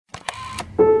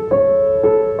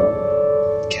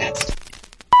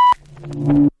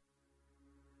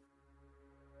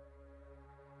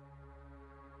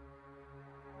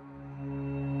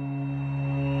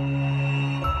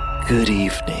Good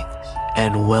evening,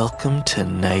 and welcome to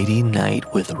Nighty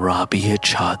Night with Rabia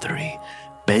Chaudhry,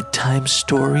 bedtime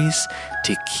stories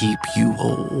to keep you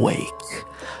awake.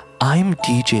 I'm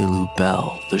DJ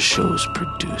Lubell, the show's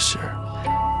producer.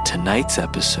 Tonight's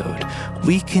episode,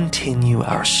 we continue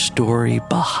our Story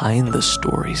Behind the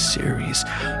Story series,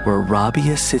 where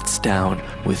Rabia sits down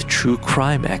with true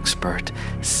crime expert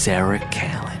Sarah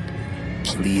Cailean.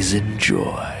 Please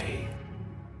enjoy.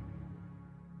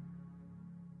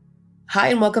 Hi,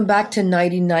 and welcome back to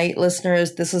Nighty Night,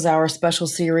 listeners. This is our special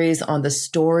series on the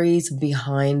stories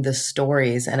behind the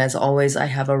stories. And as always, I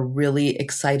have a really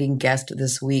exciting guest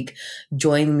this week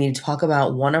joining me to talk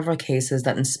about one of our cases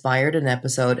that inspired an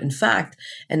episode. In fact,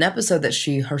 an episode that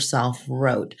she herself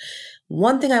wrote.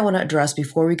 One thing I want to address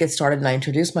before we get started and I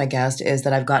introduce my guest is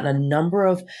that I've gotten a number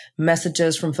of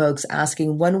messages from folks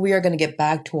asking when we are going to get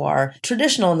back to our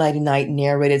traditional Nighty Night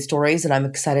narrated stories. And I'm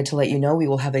excited to let you know we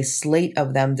will have a slate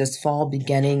of them this fall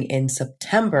beginning in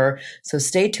September. So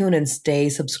stay tuned and stay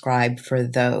subscribed for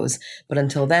those. But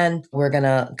until then, we're going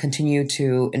to continue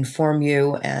to inform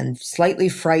you and slightly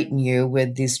frighten you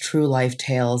with these true life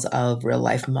tales of real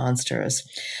life monsters.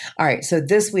 All right. So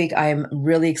this week, I'm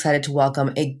really excited to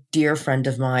welcome a dear friend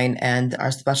of mine and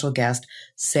our special guest,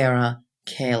 Sarah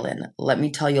Cailean. Let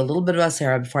me tell you a little bit about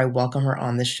Sarah before I welcome her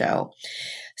on the show.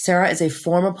 Sarah is a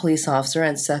former police officer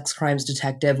and sex crimes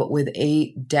detective with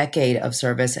a decade of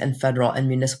service in federal and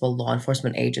municipal law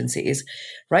enforcement agencies.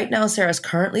 Right now, Sarah is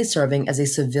currently serving as a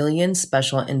civilian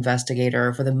special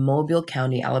investigator for the Mobile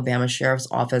County, Alabama Sheriff's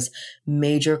Office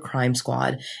Major Crime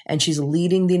Squad, and she's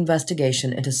leading the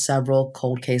investigation into several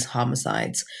cold case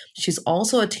homicides. She's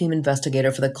also a team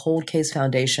investigator for the Cold Case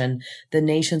Foundation, the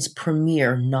nation's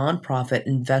premier nonprofit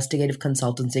investigative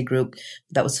consultancy group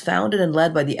that was founded and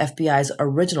led by the FBI's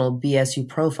original BSU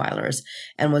profilers,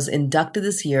 and was inducted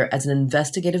this year as an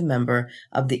investigative member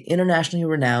of the internationally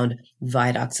renowned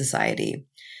Vidocq Society.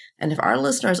 And if our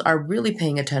listeners are really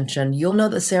paying attention, you'll know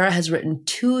that Sarah has written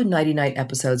 2 Nighty Night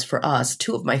episodes for us,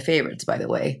 2 of my favorites, by the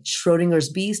way, Schrodinger's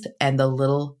Beast and The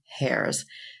Little Hares.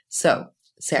 So,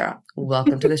 Sarah,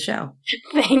 welcome to the show.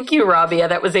 Thank you, Rabia.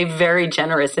 That was a very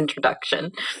generous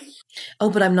introduction. Oh,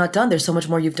 but I'm not done. There's so much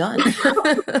more you've done.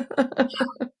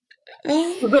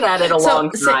 You've been at it a long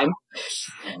time.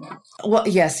 Well,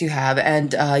 yes, you have.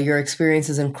 And your experience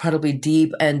is incredibly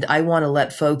deep. And I want to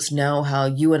let folks know how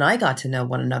you and I got to know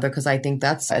one another, because I think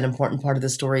that's an important part of the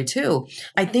story, too.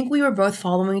 I think we were both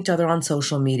following each other on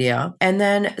social media. And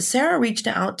then Sarah reached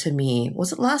out to me.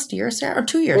 Was it last year, Sarah? Or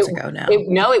 2 years ago now?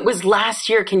 No, it was last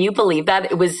year. Can you believe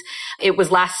that? It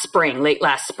was last spring, late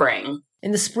last spring.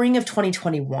 In the spring of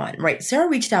 2021, right? Sarah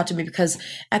reached out to me because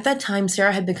at that time,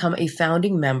 Sarah had become a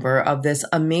founding member of this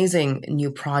amazing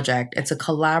new project. It's a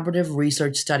collaborative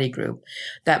research study group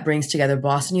that brings together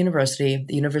Boston University,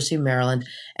 the University of Maryland,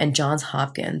 and Johns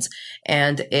Hopkins.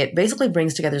 And it basically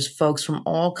brings together folks from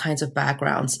all kinds of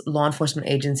backgrounds, law enforcement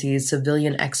agencies,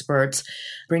 civilian experts,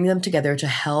 bring them together to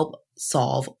help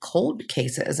solve cold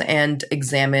cases and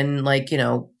examine,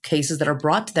 cases that are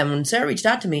brought to them. When Sarah reached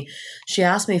out to me, she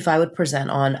asked me if I would present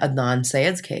on Adnan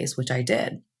Syed's case, which I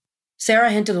did.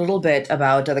 Sarah hinted a little bit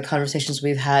about the conversations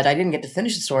we've had. I didn't get to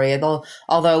finish the story,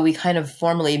 although we kind of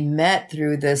formally met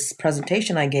through this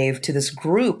presentation I gave to this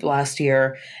group last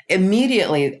year.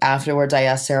 Immediately afterwards, I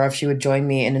asked Sarah if she would join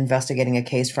me in investigating a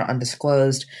case for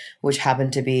Undisclosed, which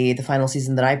happened to be the final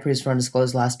season that I produced for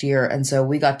Undisclosed last year. And so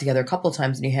we got together a couple of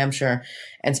times in New Hampshire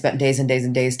and spent days and days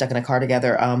and days stuck in a car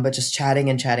together, but just chatting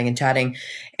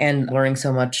and learning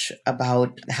so much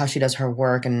about how she does her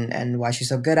work and why she's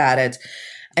so good at it.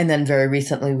 And then very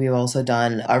recently, we've also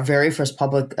done our very first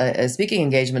public speaking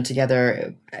engagement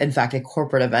together. In fact, a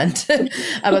corporate event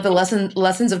about the lessons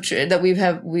that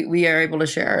we are able to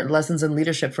share, lessons in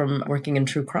leadership from working in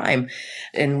true crime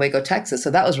in Waco, Texas. So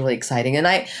that was really exciting. And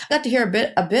I got to hear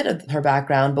a bit of her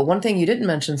background. But one thing you didn't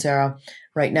mention, Sarah,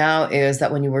 right now is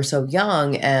that when you were so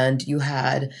young and you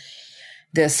had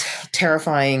this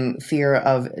terrifying fear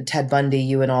of Ted Bundy,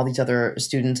 you and all these other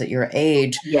students at your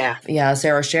age. Yeah.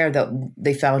 Sarah shared that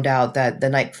they found out that the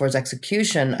night before his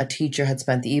execution, a teacher had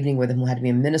spent the evening with him who had to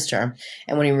be a minister.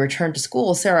 And when he returned to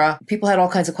school, Sarah, people had all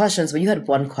kinds of questions, but you had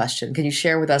one question. Can you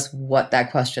share with us what that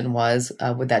question was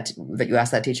that you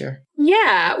asked that teacher?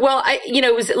 Yeah. Well,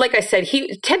 it was like I said,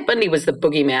 Ted Bundy was the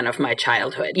boogeyman of my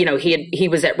childhood. He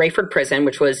was at Rayford Prison,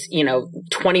 which was,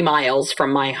 20 miles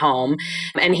from my home.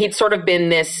 And he'd sort of been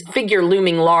this figure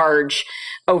looming large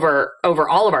over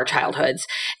all of our childhoods.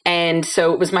 And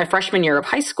so it was my freshman year of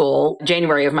high school,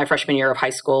 January of my freshman year of high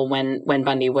school, when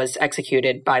Bundy was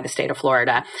executed by the state of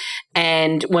Florida.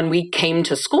 And when we came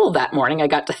to school that morning, I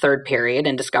got to third period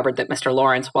and discovered that Mr.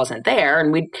 Lawrence wasn't there.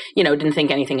 And we, didn't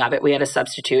think anything of it. We had a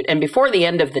substitute. And before the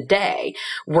end of the day,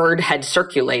 word had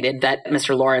circulated that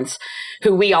Mr. Lawrence,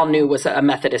 who we all knew was a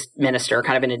Methodist minister,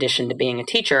 kind of in addition to being a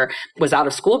teacher, was out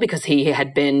of school because he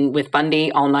had been with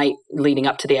Bundy all night leading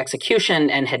up to the execution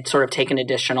and had sort of taken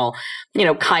additional,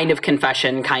 kind of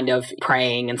confession, kind of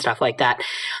praying and stuff like that.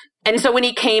 And so when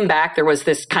he came back, there was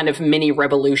this kind of mini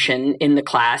revolution in the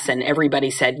class, and everybody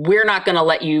said, we're not going to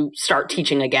let you start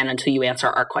teaching again until you answer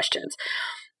our questions.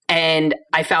 And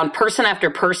I found person after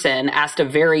person asked a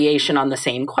variation on the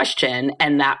same question,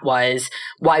 and that was,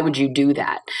 why would you do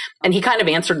that? And he kind of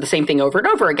answered the same thing over and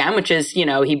over again, which is,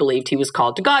 he believed he was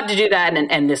called to God to do that,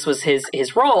 and this was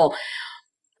his role.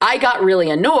 I got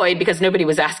really annoyed because nobody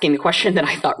was asking the question that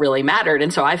I thought really mattered.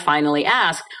 And so I finally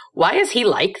asked, why is he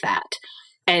like that?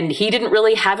 And he didn't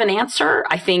really have an answer.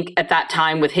 I think at that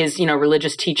time with his,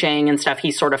 religious teaching and stuff,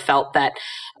 he sort of felt that,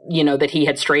 that he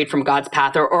had strayed from God's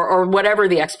path or whatever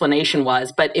the explanation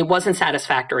was, but it wasn't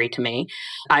satisfactory to me.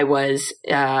 I was,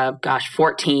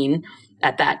 14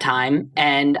 at that time.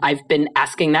 And I've been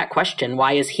asking that question.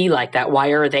 Why is he like that? Why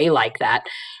are they like that?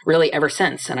 Really ever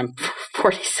since. And I'm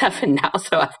 47 now.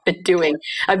 So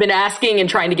I've been asking and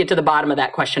trying to get to the bottom of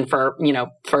that question for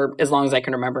as long as I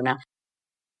can remember now.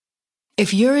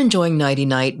 If you're enjoying Nighty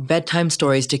Night, bedtime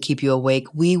stories to keep you awake,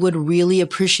 we would really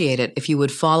appreciate it if you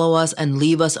would follow us and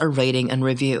leave us a rating and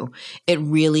review. It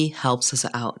really helps us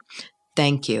out.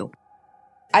 Thank you.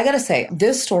 I gotta say,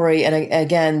 this story, and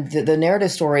again, the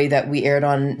narrative story that we aired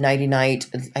on Nighty Night,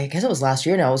 I guess it was last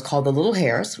year now, was called The Little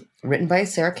Hares, written by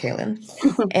Sarah Cailean.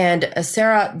 And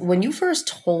Sarah, when you first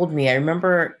told me, I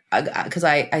remember, because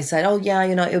I said, oh yeah,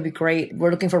 it would be great.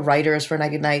 We're looking for writers for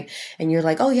Nighty Night. And you're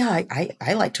like, oh yeah,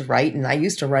 I like to write, and I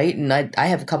used to write, and I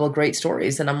have a couple of great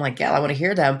stories. And I'm like, yeah, I want to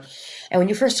hear them. And when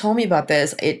you first told me about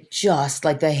this, it just,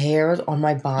 like, the hairs on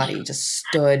my body just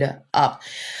stood up.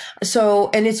 So,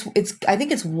 and I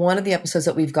think it's one of the episodes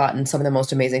that we've gotten some of the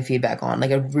most amazing feedback on.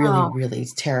 Like, it really, really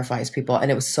terrifies people. And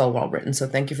it was so well written. So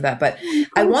thank you for that. But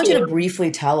I want you to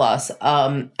briefly tell us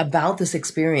about this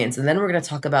experience. And then we're going to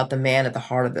talk about the man at the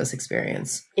heart of this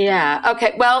experience. Yeah.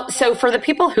 Okay. Well, so for the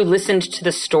people who listened to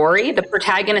the story, the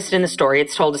protagonist in the story,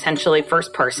 it's told essentially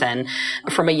first person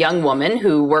from a young woman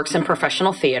who works in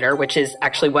professional theater, which is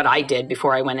actually what I did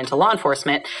before I went into law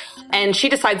enforcement. And she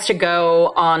decides to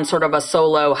go on sort of a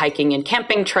solo hiking and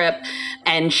camping trip,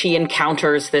 and she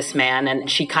encounters this man, and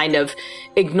she kind of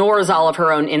ignores all of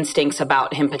her own instincts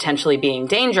about him potentially being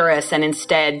dangerous and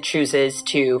instead chooses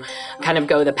to kind of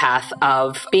go the path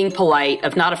of being polite,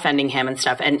 of not offending him and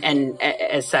stuff. And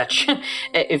as such,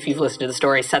 if you've listened to the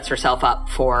story, sets herself up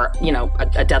for,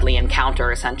 a deadly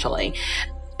encounter, essentially.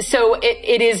 So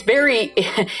it's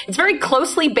very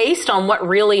closely based on what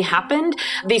really happened.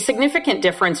 The significant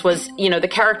difference was, the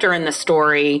character in the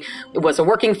story was a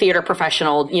working theater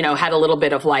professional, had a little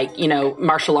bit of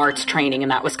martial arts training,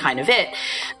 and that was kind of it.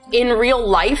 In real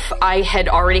life, I had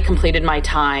already completed my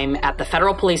time at the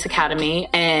Federal Police Academy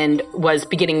and was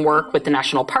beginning work with the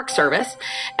National Park Service.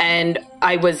 And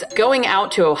I was going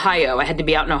out to Ohio. I had to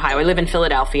be out in Ohio. I live in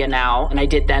Philadelphia now, and I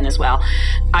did then as well.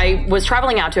 I was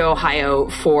traveling out to Ohio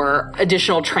for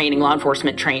additional training, law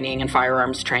enforcement training and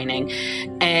firearms training.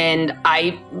 And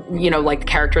I, like the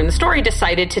character in the story,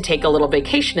 decided to take a little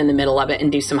vacation in the middle of it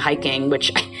and do some hiking,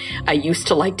 which I used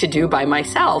to like to do by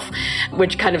myself,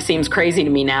 which kind of seems crazy to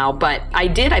me now. But I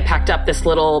did. I packed up this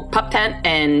little pup tent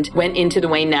and went into the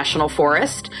Wayne National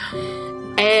Forest.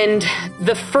 And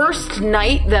the first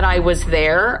night that I was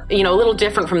there, a little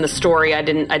different from the story. I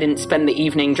didn't spend the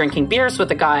evening drinking beers with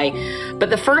the guy. But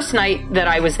the first night that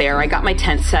I was there, I got my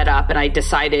tent set up and I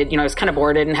decided, I was kind of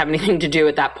bored, I didn't have anything to do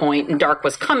at that point, and dark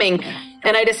was coming.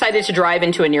 And I decided to drive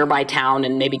into a nearby town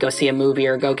and maybe go see a movie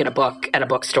or go get a book at a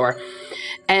bookstore.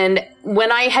 And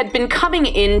when I had been coming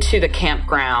into the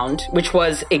campground, which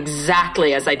was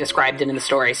exactly as I described it in the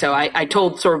story, so I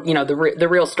told sort of, the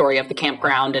real story of the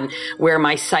campground and where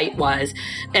my site was.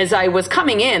 As I was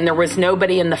coming in, there was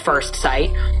nobody in the first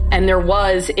site, and there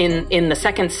was in the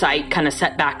second site, kind of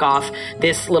set back off,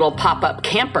 this little pop-up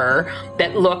camper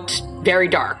that looked very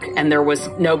dark, and there was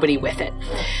nobody with it.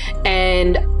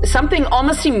 And something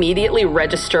almost immediately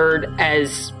registered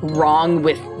as wrong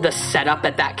with the setup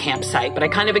at that campsite, but I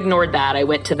kind of ignored that. I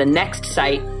went to the next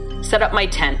site, set up my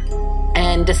tent,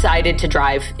 and decided to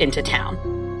drive into town.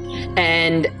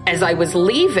 And as I was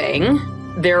leaving,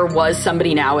 there was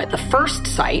somebody now at the first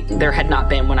site. There had not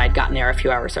been when I'd gotten there a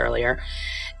few hours earlier.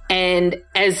 And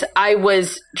as I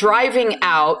was driving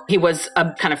out, he was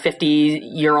a kind of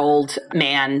 50-year-old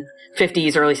man,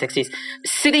 50s, early 60s,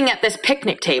 sitting at this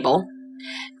picnic table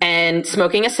and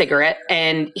smoking a cigarette.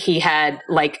 And he had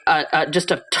like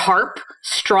just a tarp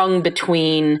strung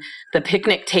between the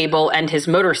picnic table and his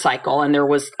motorcycle. And there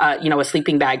was, a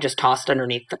sleeping bag just tossed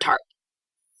underneath the tarp.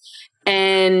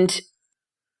 And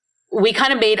we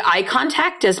kind of made eye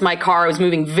contact as my car was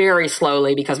moving very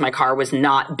slowly because my car was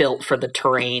not built for the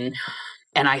terrain.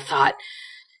 And I thought,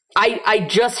 I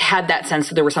just had that sense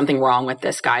that there was something wrong with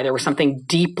this guy. There was something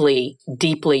deeply,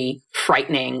 deeply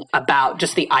frightening about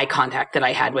just the eye contact that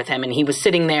I had with him. And he was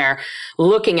sitting there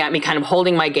looking at me, kind of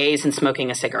holding my gaze and smoking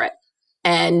a cigarette.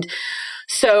 And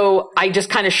so I just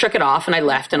kind of shook it off and I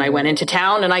left and I went into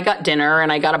town and I got dinner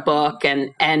and I got a book.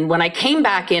 And when I came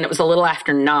back in, it was a little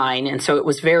after 9. And so it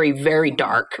was very, very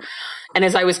dark. And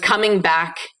as I was coming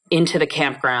back into the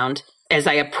campground, as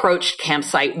I approached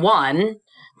campsite 1,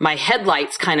 my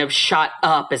headlights kind of shot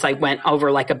up as I went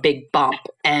over like a big bump.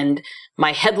 And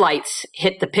my headlights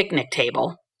hit the picnic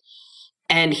table.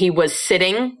 And he was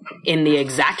sitting in the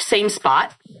exact same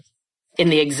spot, in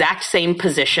the exact same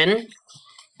position,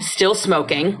 still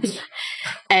smoking.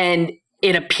 And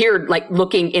it appeared like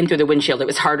looking in through the windshield. It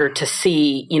was harder to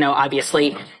see,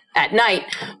 obviously at night,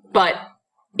 but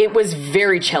it was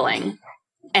very chilling.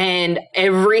 And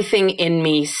everything in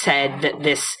me said that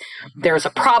there's a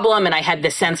problem. And I had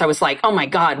this sense, I was like, oh my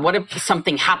God, what if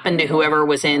something happened to whoever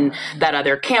was in that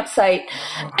other campsite?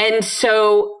 And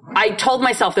so I told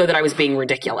myself, though, that I was being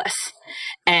ridiculous.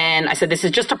 And I said, this is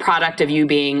just a product of you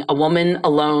being a woman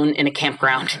alone in a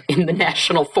campground in the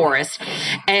national forest.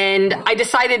 And I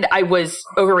decided I was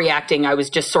overreacting. I was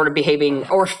just sort of behaving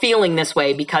or feeling this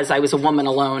way because I was a woman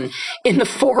alone in the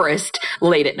forest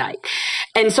late at night.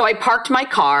 And so I parked my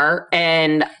car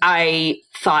and I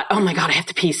thought, oh my God, I have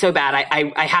to pee so bad.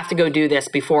 I have to go do this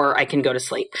before I can go to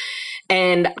sleep.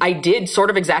 And I did sort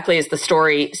of exactly as the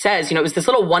story says. It was this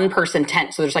little 1-person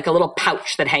tent. So there's like a little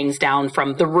pouch that hangs down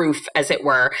from the roof, as it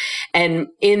were. And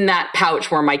in that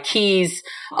pouch were my keys,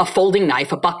 a folding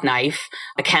knife, a buck knife,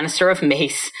 a canister of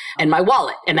mace, and my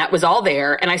wallet. And that was all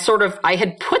there. And I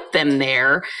had put them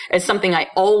there as something I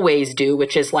always do,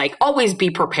 which is like, always be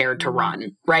prepared to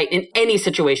run, right? In any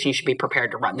situation, you should be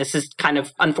prepared to run. This is kind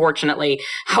of, unfortunately,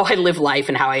 how I live life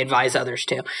and how I advise others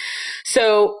to.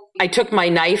 So I took my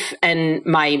knife and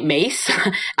my mace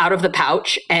out of the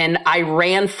pouch and I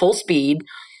ran full speed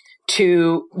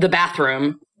to the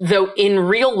bathroom. Though in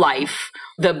real life,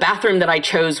 the bathroom that I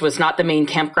chose was not the main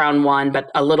campground one, but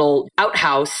a little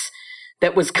outhouse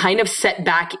that was kind of set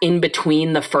back in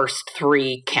between the first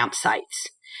 3 campsites.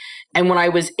 And when I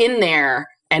was in there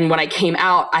and when I came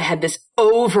out, I had this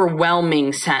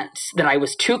overwhelming sense that I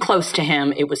was too close to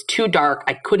him. It was too dark.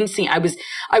 I couldn't see. I was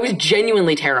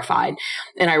genuinely terrified.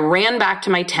 And I ran back to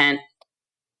my tent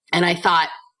and I thought,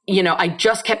 I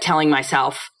just kept telling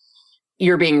myself,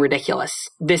 you're being ridiculous.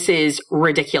 This is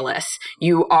ridiculous.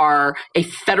 You are a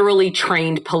federally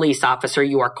trained police officer.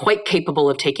 You are quite capable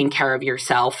of taking care of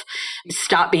yourself.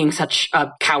 Stop being such a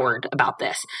coward about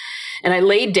this. And I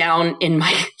laid down in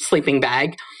my sleeping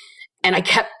bag and I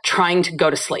kept trying to go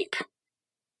to sleep.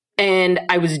 And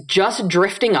I was just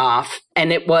drifting off.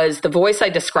 And it was the voice I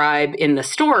describe in the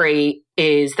story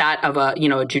is that of a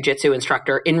jujitsu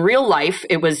instructor. In real life,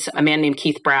 it was a man named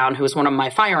Keith Brown, who was one of my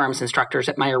firearms instructors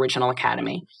at my original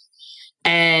academy.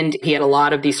 And he had a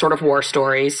lot of these sort of war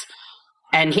stories.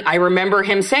 And I remember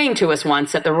him saying to us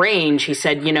once at the range, he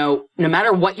said, no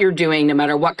matter what you're doing, no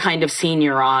matter what kind of scene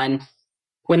you're on,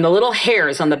 when the little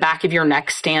hairs on the back of your neck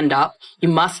stand up, you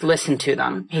must listen to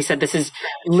them. He said, this is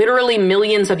literally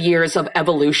millions of years of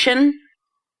evolution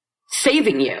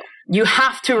saving you. You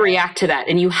have to react to that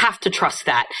and you have to trust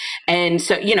that. And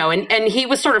so, and he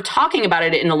was sort of talking about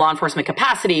it in a law enforcement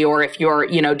capacity, or if you're,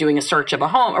 doing a search of a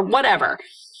home or whatever.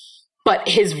 But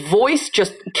his voice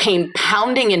just came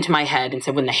pounding into my head and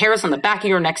said, when the hairs on the back of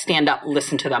your neck stand up,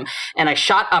 listen to them. And I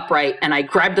shot upright and I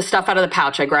grabbed the stuff out of the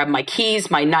pouch. I grabbed my keys,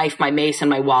 my knife, my mace, and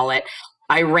my wallet.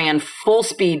 I ran full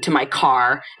speed to my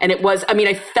car. And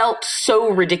I felt so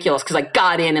ridiculous because I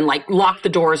got in and locked the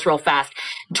doors real fast,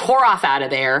 tore off out of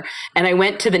there. And I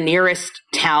went to the nearest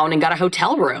town and got a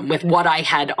hotel room with what I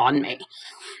had on me.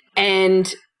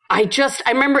 And I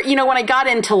remember, when I got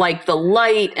into the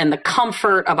light and the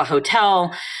comfort of a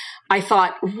hotel, I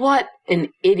thought, what an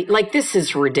idiot. This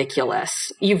is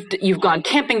ridiculous. You've gone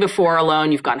camping before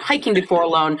alone. You've gone hiking before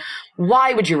alone.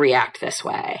 Why would you react this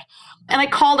way? And I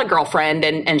called a girlfriend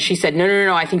and she said,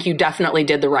 no, I think you definitely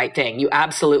did the right thing. You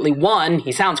absolutely, 1,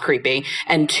 he sounds creepy.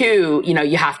 And 2,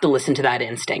 you have to listen to that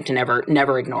instinct and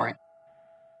never ignore it.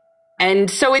 And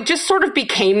so it just sort of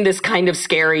became this kind of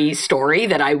scary story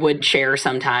that I would share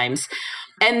sometimes.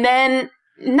 And then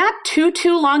not too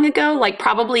long ago, like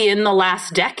probably in the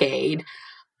last decade,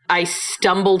 I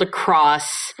stumbled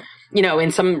across,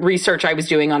 in some research I was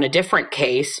doing on a different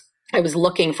case, I was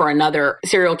looking for another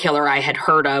serial killer I had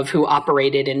heard of who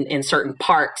operated in certain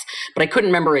parks, but I couldn't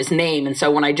remember his name. And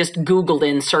so when I just Googled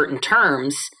in certain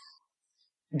terms,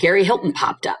 Gary Hilton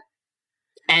popped up.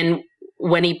 And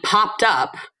when he popped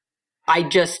up,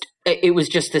 it was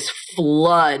just this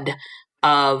flood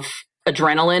of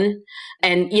adrenaline.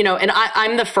 And,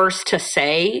 I'm the first to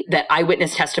say that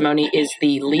eyewitness testimony is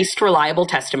the least reliable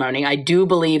testimony. I do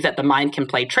believe that the mind can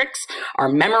play tricks. Our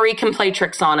memory can play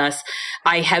tricks on us.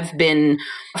 I have been,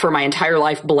 for my entire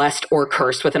life, blessed or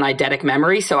cursed with an eidetic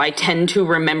memory. So I tend to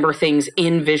remember things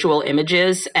in visual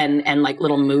images and like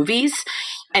little movies.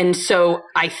 And so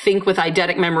I think with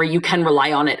eidetic memory, you can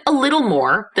rely on it a little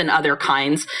more than other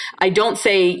kinds. I don't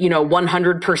say,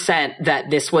 100% that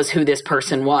this was who this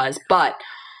person was. But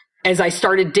as I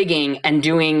started digging and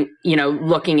doing,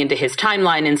 looking into his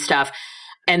timeline and stuff,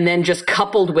 and then just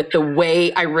coupled with the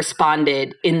way I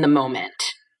responded in the moment,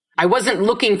 I wasn't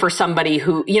looking for somebody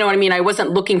who, I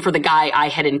wasn't looking for the guy I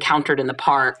had encountered in the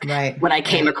park. Right. When I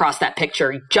came across that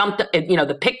picture,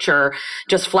 the picture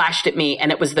just flashed at me,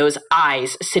 and it was those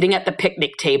eyes sitting at the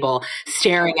picnic table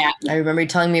staring at me. I remember you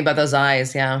telling me about those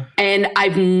eyes. Yeah. And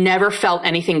I've never felt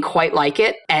anything quite like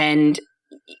it. And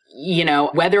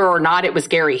whether or not it was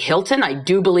Gary Hilton, I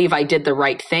do believe I did the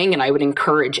right thing. And I would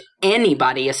encourage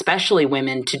anybody, especially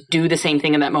women, to do the same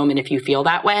thing in that moment if you feel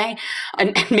that way.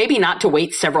 And maybe not to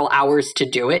wait several hours to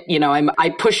do it. I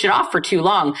pushed it off for too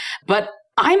long. But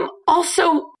I'm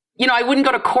also, I wouldn't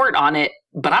go to court on it,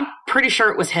 but I'm pretty sure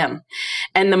it was him.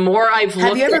 And the more I've looked,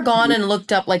 have you ever gone and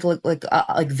looked up like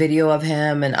video of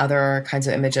him and other kinds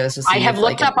of images? I have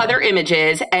looked up other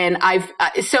images, and I've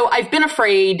been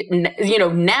afraid.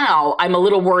 Now I'm a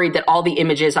little worried that all the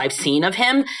images I've seen of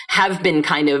him have been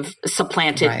kind of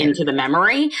supplanted into the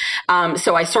memory.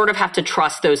 So I sort of have to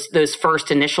trust those first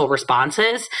initial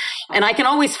responses, and I can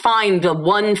always find the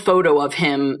one photo of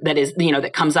him that is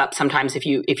that comes up sometimes if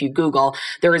you Google.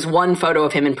 There is one photo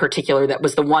of him in particular that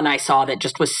was the one I saw that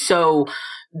just was so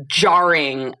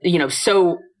jarring,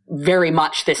 so very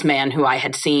much this man who I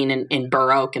had seen in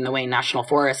Burr Oak in the Wayne National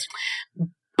Forest.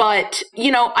 But,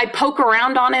 I poke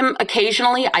around on him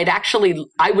occasionally.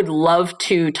 I would love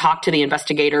to talk to the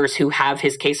investigators who have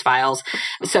his case files.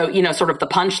 So, sort of the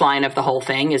punchline of the whole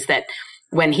thing is that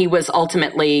when he was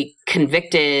ultimately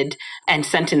convicted and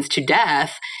sentenced to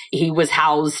death, he was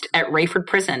housed at Rayford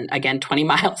Prison, again, 20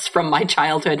 miles from my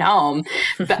childhood home,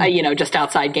 just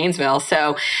outside Gainesville.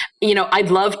 So,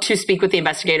 I'd love to speak with the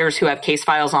investigators who have case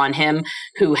files on him,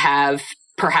 who have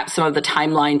perhaps some of the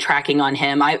timeline tracking on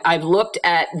him. I've looked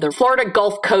at the Florida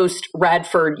Gulf Coast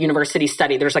Radford University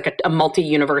study. There's like a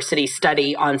multi-university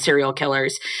study on serial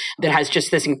killers that has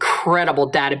just this incredible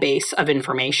database of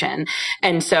information.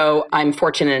 And so I'm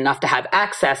fortunate enough to have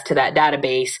access to that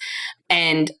database.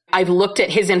 And I've looked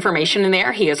at his information in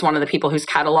there. He is one of the people who's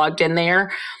cataloged in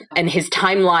there. And his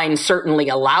timeline certainly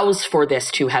allows for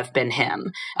this to have been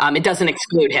him. It doesn't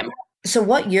exclude him. So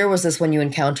what year was this when you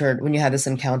had this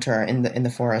encounter in the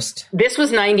forest? This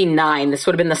was 99. This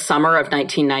would have been the summer of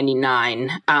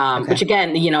 1999. Which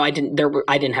again, I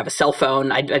didn't have a cell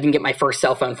phone. I didn't get my first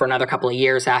cell phone for another couple of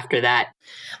years after that.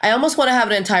 I almost want to have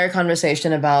an entire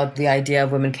conversation about the idea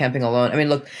of women camping alone. I mean,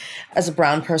 look, as a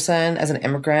brown person, as an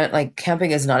immigrant, like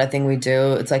camping is not a thing we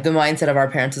do. It's like the mindset of our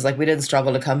parents is like, we didn't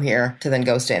struggle to come here to then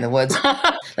go stay in the woods.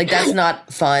 Like that's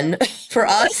not fun for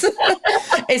us.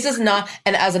 It's just not.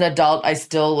 And as an adult, I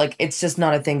still it's just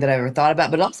not a thing that I ever thought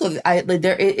about. But also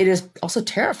it is also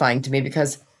terrifying to me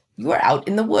because you are out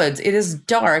in the woods. It is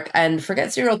dark, and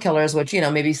forget serial killers, which,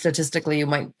 maybe statistically you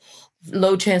might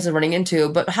low chances of running into,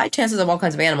 but high chances of all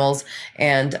kinds of animals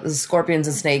and scorpions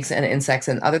and snakes and insects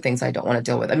and other things I don't want to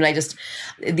deal with. I mean,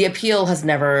 the appeal has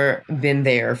never been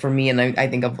there for me. And I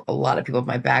think of a lot of people of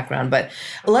my background, but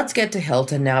let's get to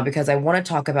Hilton now, because I want to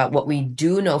talk about what we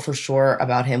do know for sure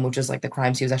about him, which is like the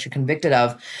crimes he was actually convicted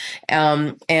of.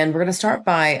 And we're going to start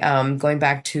by going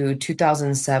back to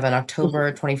 2007,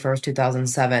 October 21st,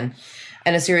 2007,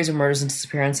 and a series of murders and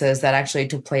disappearances that actually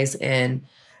took place in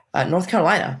North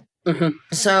Carolina. Mm-hmm.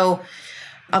 So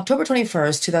October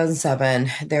 21st,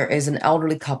 2007, there is an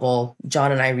elderly couple,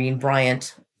 John and Irene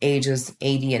Bryant, ages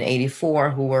 80 and 84,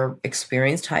 who were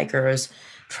experienced hikers,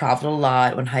 traveled a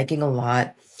lot, went hiking a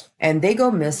lot, and they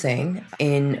go missing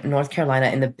in North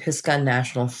Carolina in the Pisgah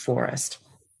National Forest.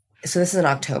 So this is in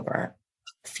October.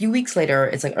 A few weeks later,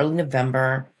 it's like early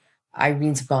November,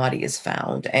 Irene's body is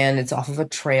found, and it's off of a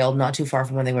trail not too far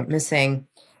from when they went missing.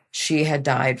 She had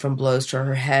died from blows to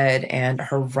her head, and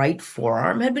her right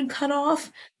forearm had been cut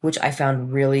off, which I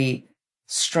found really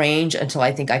strange until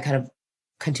I think I kind of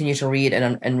continued to read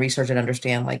and research and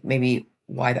understand, like, maybe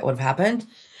why that would have happened.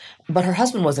 But her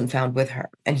husband wasn't found with her,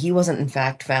 and he wasn't, in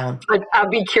fact, found. I'll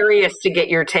be curious to get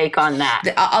your take on that.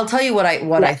 I'll tell you what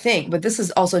I think, but this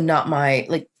is also not my,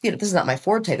 this is not my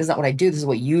forte. This is not what I do. This is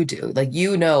what you do. Like,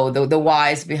 the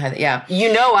whys behind it. Yeah.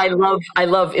 I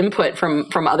love input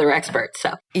from other experts.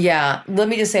 So yeah, let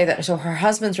me just say that. So her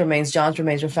husband's remains, John's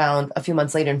remains, were found a few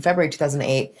months later in February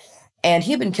 2008, and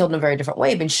he had been killed in a very different way.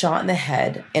 He'd been shot in the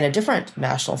head in a different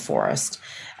national forest,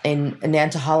 in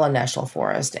Nantahala National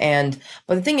Forest.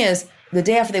 But the thing is, the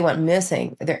day after they went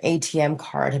missing, their ATM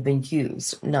card had been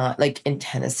used, not like in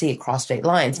Tennessee across state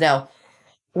lines. Now,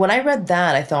 when I read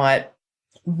that, I thought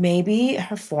maybe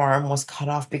her forearm was cut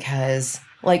off because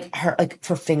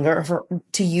to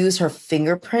use her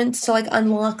fingerprints to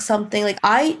unlock something.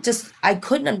 I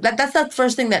couldn't, that's the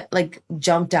first thing that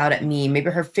jumped out at me. Maybe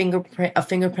a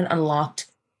fingerprint unlocked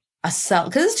a cell,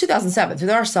 because it's 2007, so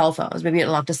there are cell phones. Maybe it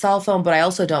unlocked a cell phone, but I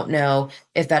also don't know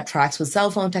if that tracks with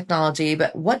cell phone technology.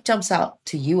 But what jumps out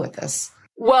to you with this?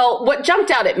 Well, what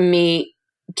jumped out at me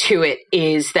to it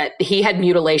is that he had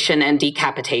mutilation and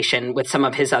decapitation with some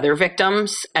of his other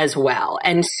victims as well.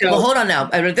 And so, well, hold on now.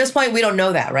 At this point, we don't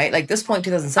know that, right? Like, this point,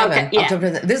 2007, okay, yeah.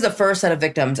 This is the first set of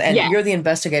victims, and you're the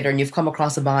investigator, and you've come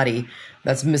across a body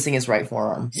that's missing his right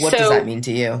forearm. What does that mean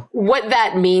to you? What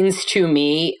that means to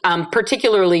me,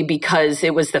 particularly because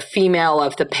it was the female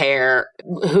of the pair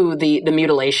who the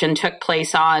mutilation took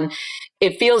place on,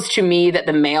 it feels to me that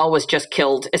the male was just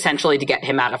killed essentially to get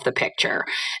him out of the picture.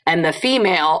 And the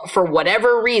female, for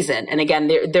whatever reason, and again,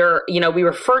 we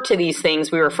refer to these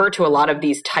things, we refer to a lot of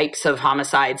these types of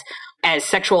homicides as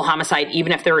sexual homicide,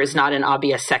 even if there is not an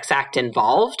obvious sex act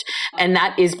involved. And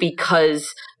that is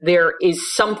because there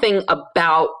is something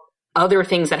about other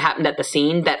things that happened at the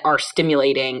scene that are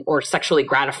stimulating or sexually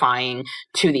gratifying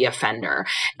to the offender.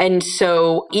 And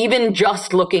so even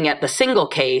just looking at the single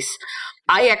case,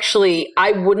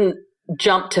 I wouldn't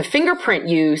jump to fingerprint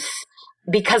use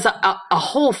because a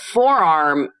whole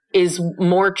forearm is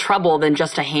more trouble than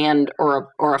just a hand or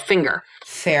a finger.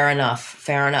 Fair enough.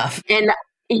 And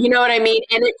you know what I mean?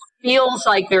 And it feels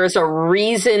like there's a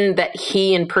reason that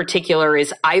he in particular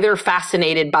is either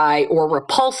fascinated by or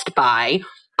repulsed by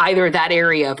either that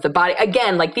area of the body.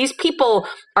 Again, these people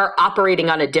are operating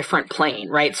on a different plane,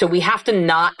 right? So we have to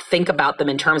not think about them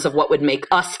in terms of what would make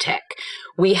us tick.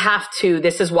 We have to,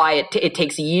 this is why it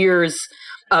takes years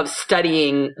of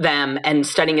studying them and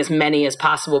studying as many as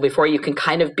possible before you can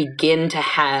kind of begin to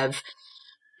have,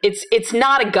 it's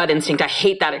not a gut instinct. I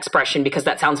hate that expression because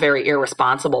that sounds very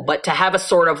irresponsible, but to have a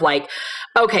sort of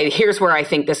okay, here's where I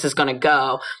think this is going to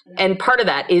go. And part of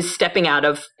that is stepping out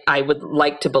of, I would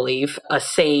like to believe, a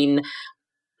sane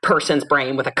person's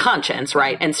brain with a conscience,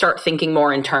 right? And start thinking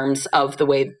more in terms of the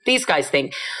way these guys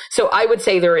think. So I would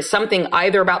say there is something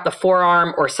either about the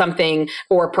forearm or something,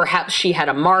 or perhaps she had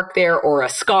a mark there or a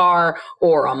scar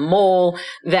or a mole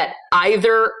that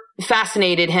either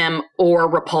fascinated him or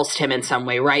repulsed him in some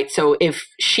way, right? So if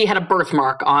she had a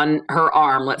birthmark on her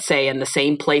arm, let's say in the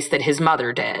same place that his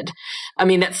mother did, I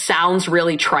mean, that sounds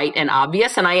really trite and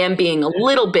obvious, and I am being a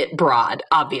little bit broad,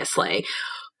 obviously,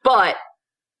 but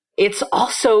it's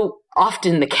also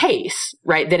often the case,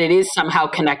 right, that it is somehow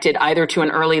connected either to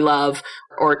an early love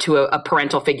or to a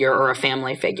parental figure or a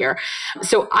family figure.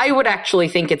 So I would actually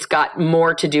think it's got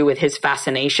more to do with his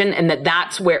fascination, and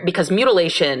that's where, because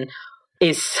mutilation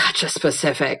is such a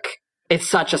specific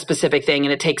thing,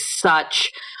 and it takes such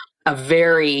a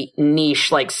very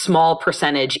niche, small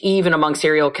percentage, even among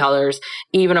serial killers,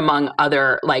 even among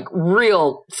other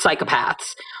real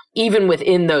psychopaths. Even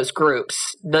within those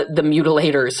groups, the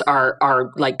mutilators are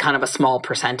kind of a small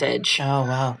percentage. Oh,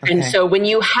 wow. Okay. And so when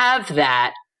you have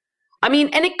that, I mean,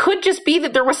 and it could just be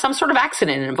that there was some sort of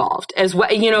accident involved as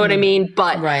well. You know what I mean?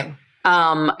 But right.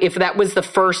 If that was the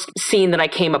first scene that I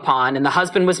came upon and the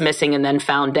husband was missing and then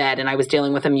found dead and I was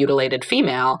dealing with a mutilated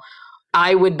female,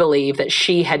 I would believe that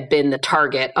she had been the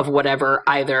target of whatever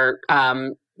either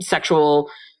sexual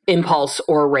impulse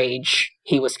or rage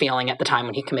he was feeling at the time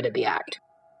when he committed the act.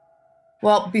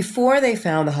 Well, before they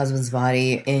found the husband's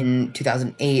body in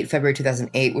February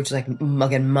 2008, which is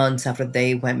again months after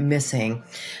they went missing,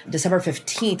 December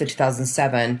 15th of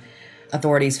 2007,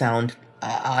 authorities found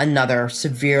another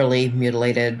severely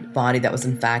mutilated body that was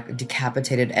in fact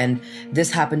decapitated. And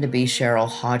this happened to be Cheryl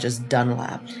Hodges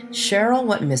Dunlap. Cheryl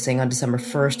went missing on December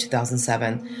 1st,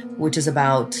 2007, which is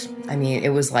about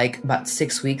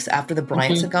 6 weeks after the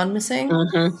Bryants had gone missing.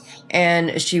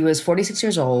 And she was 46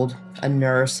 years old, a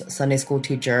nurse, Sunday school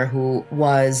teacher who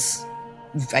was,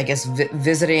 I guess,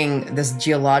 visiting this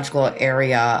geological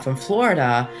area from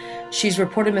Florida. She's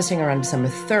reported missing around December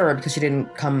 3rd because she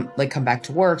didn't come back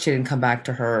to work. She didn't come back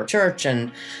to her church,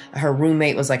 and her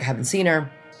roommate was like, I haven't seen her.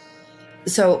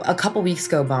 So a couple weeks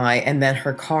go by, and then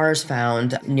her car is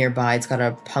found nearby. It's got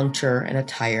a puncture and a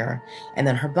tire. And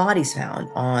then her body's found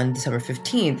on December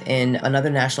 15th in another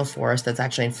national forest that's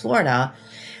actually in Florida.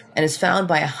 And it's found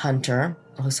by a hunter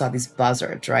who saw these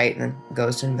buzzards, right? And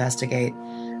goes to investigate.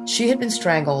 She had been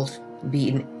strangled,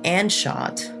 beaten, and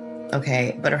shot,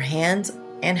 okay? But her hands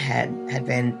and head had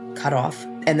been cut off.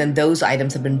 And then those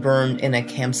items had been burned in a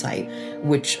campsite,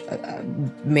 which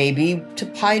maybe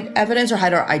to hide evidence or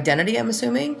hide her identity, I'm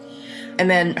assuming.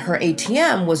 And then her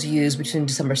ATM was used between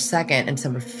December 2nd and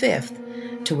December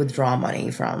 5th to withdraw money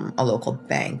from a local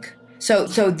bank. So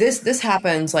this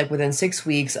happens like within 6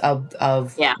 weeks of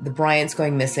the Bryants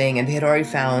going missing, and they had already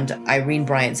found Irene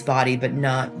Bryant's body, but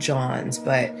not John's.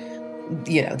 But,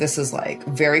 you know, this is like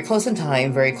very close in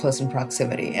time, very close in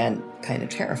proximity, and kind of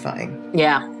terrifying.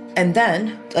 Yeah. And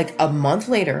then, like a month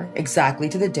later, exactly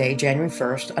to the day, January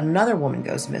 1st, another woman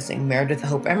goes missing, Meredith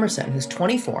Hope Emerson, who's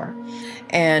 24.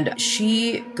 And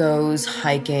she goes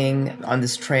hiking on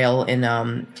this trail in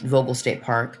Vogel State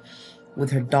Park with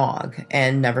her dog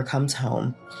and never comes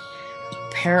home.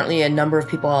 Apparently, a number of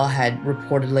people had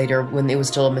reported later, when it was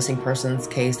still a missing persons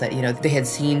case, that, you know, they had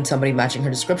seen somebody matching her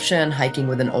description, hiking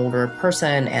with an older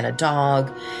person and a dog.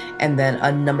 And then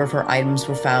a number of her items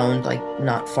were found, like,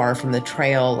 not far from the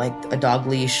trail, like a dog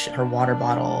leash, her water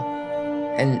bottle,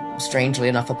 and strangely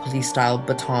enough, a police-style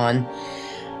baton.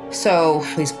 So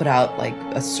police put out, like,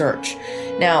 a search.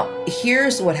 Now,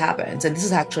 here's what happens, and this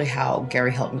is actually how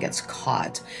Gary Hilton gets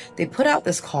caught. They put out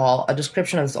this call, a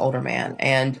description of this older man,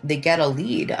 and they get a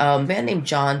lead. A man named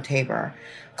John Tabor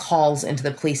calls into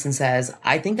the police and says,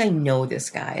 I think I know this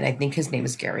guy, and I think his name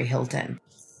is Gary Hilton,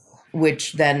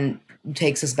 which then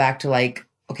takes us back to like,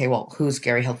 okay, well, who's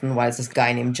Gary Hilton? Why does this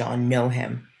guy named John know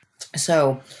him?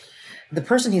 So the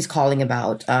person he's calling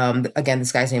about, again,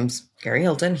 this guy's name's Gary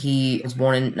Hilton. He was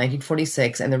born in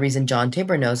 1946, and the reason John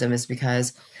Tabor knows him is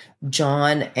because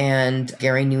John and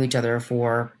Gary knew each other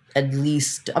for at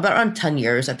least about around 10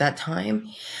 years at that time.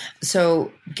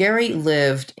 So Gary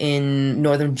lived in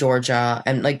northern Georgia,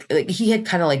 and like he had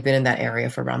kind of like been in that area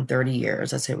for around 30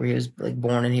 years. That's where he was like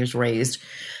born and he was raised.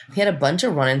 He had a bunch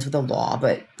of run-ins with the law,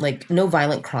 but like no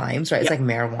violent crimes, right? Yep. It's like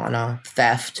marijuana,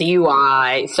 theft,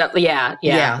 DUI, stuff.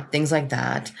 Yeah, things like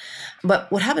that. But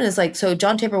what happened is like, so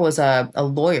John Tabor was a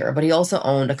lawyer, but he also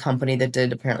owned a company that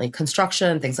did apparently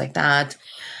construction, things like that.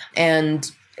 And,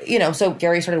 you know, so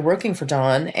Gary started working for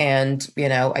John, and, you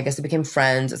know, I guess they became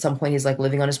friends. At some point, he's like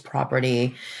living on his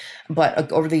property.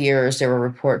 But over the years, there were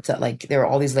reports that like there were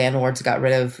all these landlords that got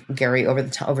rid of Gary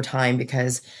over time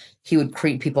because he would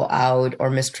creep people out or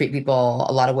mistreat people.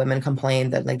 A lot of women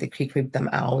complained that like they creeped them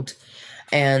out.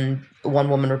 And one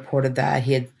woman reported that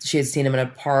she had seen him in a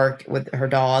park with her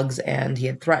dogs, and he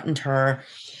had threatened her.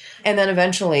 And then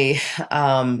eventually,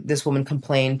 this woman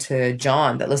complained to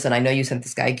John that, listen, I know you sent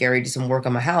this guy Gary to do some work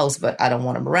on my house, but I don't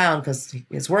want him around because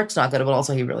his work's not good, but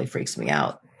also he really freaks me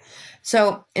out.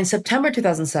 So in September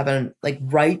 2007, like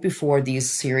right before these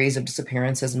series of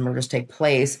disappearances and murders take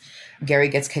place, Gary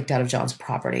gets kicked out of John's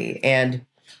property. And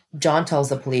John tells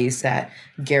the police that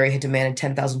Gary had demanded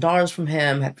 $10,000 from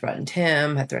him, had threatened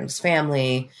his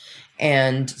family.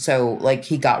 And so like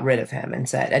he got rid of him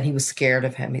and he was scared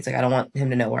of him. He's like, I don't want him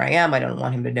to know where I am. I don't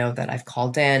want him to know that I've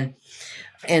called in.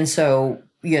 And so,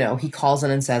 you know, he calls in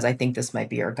and says, I think this might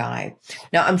be your guy.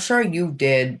 Now, I'm sure you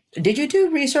did you do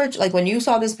research? Like when you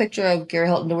saw this picture of Gary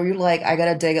Hilton, were you like, I got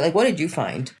to dig it? Like, what did you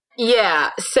find?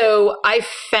 Yeah. So I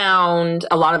found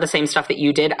a lot of the same stuff that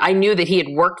you did. I knew that he had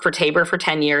worked for Tabor for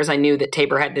 10 years. I knew that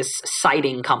Tabor had this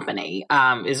siding company,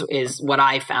 is what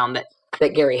I found that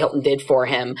Gary Hilton did for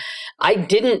him. I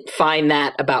didn't find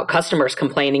that about customers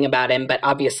complaining about him, but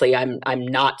obviously I'm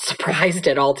not surprised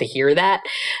at all to hear that.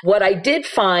 What I did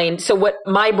find, so what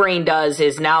my brain does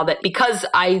is now that because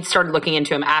I started looking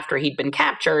into him after he'd been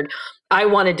captured, I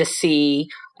wanted to see,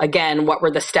 again, what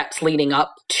were the steps leading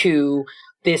up to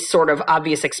this sort of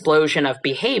obvious explosion of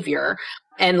behavior.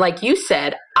 And like you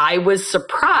said, I was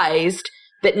surprised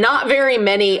that not very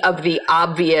many of the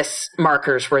obvious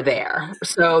markers were there.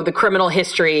 So the criminal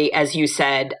history, as you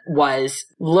said, was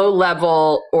low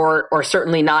level or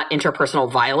certainly not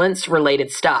interpersonal violence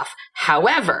related stuff.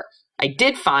 However, I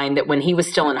did find that when he was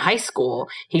still in high school,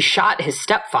 he shot his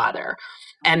stepfather.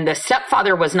 And the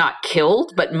stepfather was not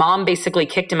killed, but mom basically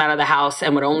kicked him out of the house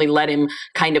and would only let him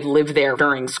kind of live there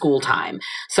during school time.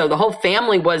 So the whole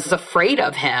family was afraid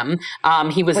of him.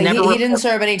 He was never. He didn't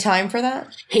serve any time for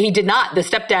that? He did not. The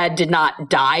stepdad did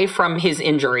not die from his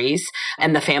injuries,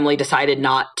 and the family decided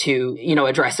not to,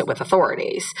 address it with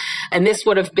authorities. And this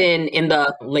would have been in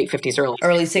the late 50s,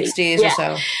 early 60s or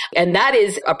so. And that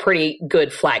is a pretty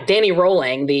good flag. Danny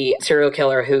Rolling, the serial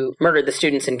killer who murdered the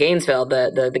students in Gainesville,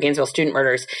 the Gainesville student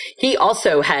murders, he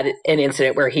also had an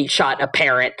incident where he shot a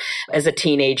parent as a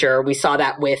teenager. We saw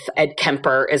that with Ed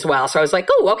Kemper as well. So I was like,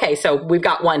 oh, okay, so we've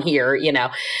got one here,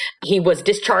 He was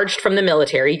discharged from the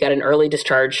military. He got an early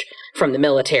discharge from the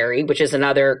military, which is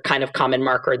another kind of common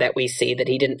marker that we see, that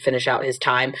he didn't finish out his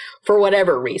time for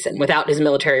whatever reason. Without his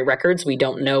military records, we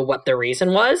don't know what the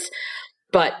reason was.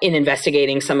 But in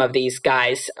investigating some of these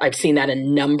guys, I've seen that a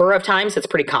number of times. It's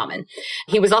pretty common.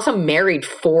 He was also married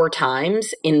 4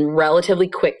 times in relatively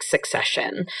quick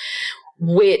succession,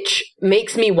 which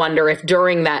makes me wonder if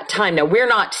during that time, now we're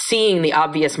not seeing the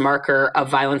obvious marker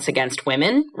of violence against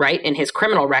women, right, in his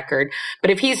criminal record, but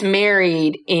if he's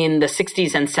married in the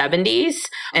 60s and 70s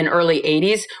and early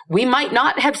 80s, we might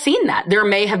not have seen that. There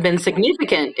may have been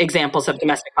significant examples of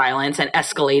domestic violence and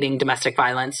escalating domestic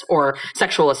violence or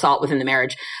sexual assault within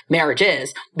the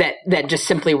marriages that just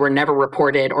simply were never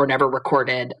reported or never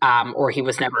recorded, or he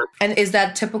was never. And is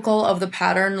that typical of the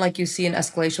pattern like you see in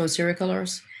escalation with serial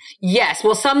killers? Yes.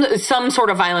 Well, some sort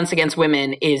of violence against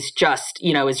women is just,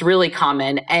 is really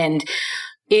common. And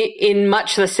in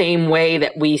much the same way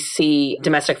that we see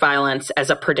domestic violence as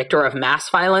a predictor of mass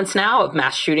violence now, of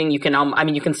mass shooting, you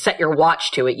can set your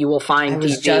watch to it. You will find. I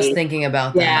was just thinking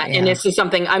about that. Yeah. And this is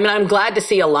something, I'm glad to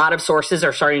see a lot of sources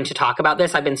are starting to talk about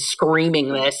this. I've been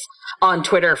screaming this on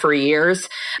Twitter for years,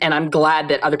 and I'm glad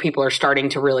that other people are starting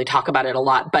to really talk about it a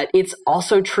lot. But it's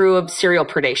also true of serial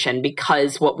predation,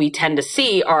 because what we tend to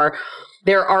see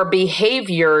there are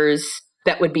behaviors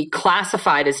that would be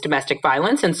classified as domestic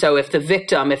violence. And so if the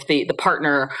victim, if the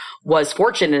partner was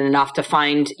fortunate enough to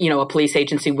find, a police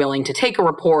agency willing to take a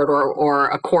report or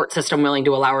a court system willing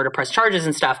to allow her to press charges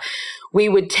and stuff, we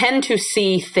would tend to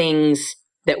see things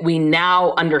that we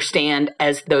now understand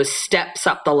as those steps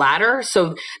up the ladder.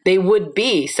 So they would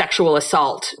be sexual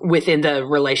assault within the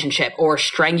relationship or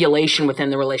strangulation within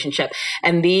the relationship.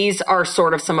 And these are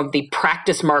sort of some of the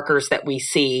practice markers that we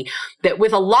see, that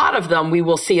with a lot of them, we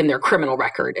will see in their criminal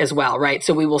record as well, right?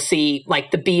 So we will see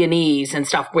like the B&Es and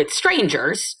stuff with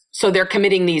strangers. So they're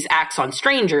committing these acts on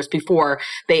strangers before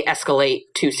they escalate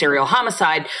to serial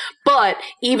homicide. But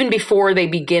even before they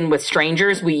begin with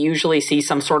strangers, we usually see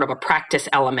some sort of a practice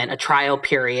element, a trial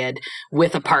period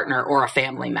with a partner or a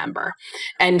family member.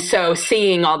 And so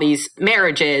seeing all these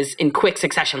marriages in quick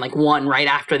succession, like one right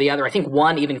after the other, I think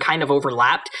one even kind of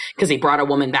overlapped because he brought a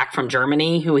woman back from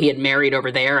Germany who he had married over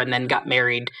there and then got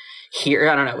married here.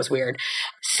 I don't know. It was weird.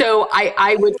 So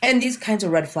I would. And these kinds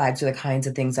of red flags are the kinds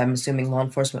of things I'm assuming law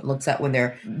enforcement looks at when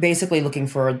they're basically looking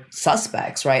for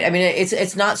suspects, right? I mean,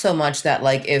 it's not so much that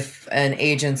like if an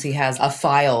agency has a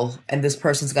file and this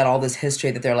person's got all this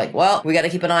history that they're like, well, we got to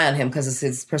keep an eye on him because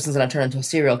this person's going to turn into a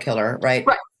serial killer, right?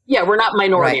 Right. Yeah. We're not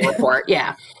Minority Report.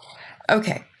 Yeah.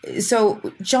 Okay. So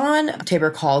John Tabor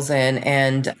calls in,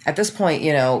 and at this point,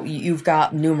 you've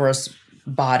got numerous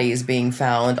bodies being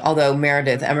found, although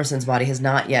Meredith Emerson's body has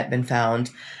not yet been found,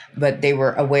 but they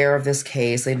were aware of this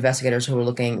case, the investigators who were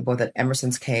looking both at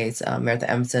Emerson's case, Meredith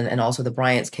Emerson, and also the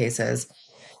Bryant's cases.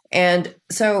 And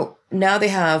so now they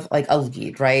have like a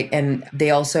lead, right? And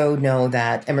they also know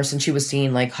that Emerson, she was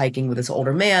seen like hiking with this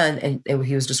older man, and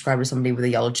he was described as somebody with a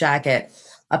yellow jacket.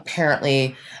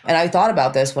 Apparently, and I thought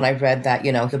about this when I read that,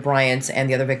 the Bryants and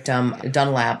the other victim,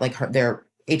 Dunlap, like their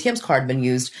ATM's card been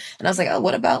used. And I was like, oh,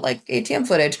 what about like ATM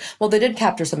footage? Well, they did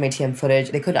capture some ATM footage.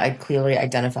 They could clearly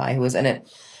identify who was in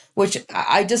it, which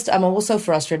I'm always so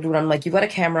frustrated when I'm like, you got a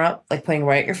camera like pointing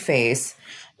right at your face.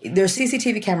 There's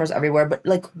CCTV cameras everywhere, but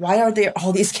like, why are there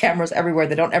all these cameras everywhere?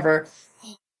 They don't ever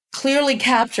clearly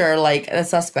capture like a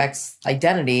suspect's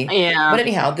identity. Yeah. But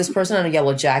anyhow, this person in a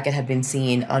yellow jacket had been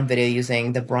seen on video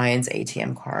using the Bryant's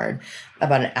ATM card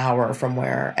about an hour from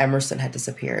where Emerson had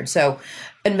disappeared. So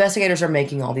investigators are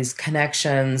making all these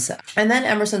connections. And then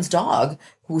Emerson's dog,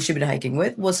 who she'd been hiking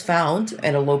with, was found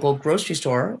at a local grocery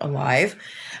store alive.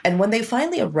 And when they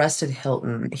finally arrested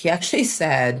Hilton, he actually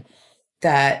said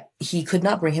that he could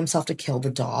not bring himself to kill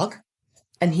the dog.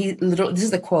 And he literally, this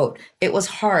is the quote, "It was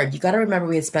hard. You got to remember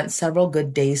we had spent several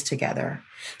good days together."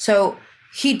 So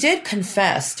he did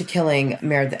confess to killing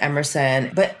Meredith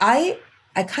Emerson, but I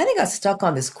kind of got stuck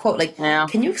on this quote. Like, Yeah.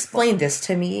 Can you explain this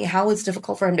to me? How it's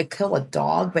difficult for him to kill a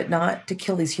dog, but not to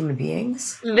kill these human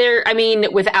beings?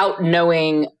 Without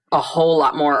knowing a whole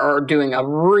lot more or doing a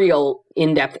real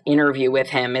in-depth interview with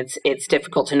him, it's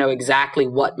difficult to know exactly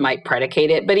what might predicate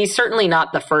it. But he's certainly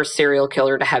not the first serial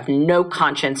killer to have no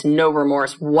conscience, no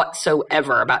remorse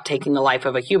whatsoever about taking the life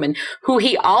of a human, who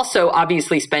he also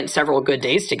obviously spent several good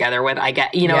days together with. I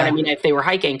get, what I mean, if they were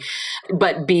hiking,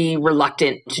 but be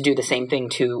reluctant to do the same thing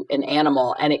to an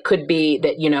animal. And it could be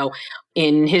that,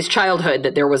 in his childhood,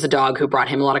 that there was a dog who brought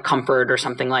him a lot of comfort or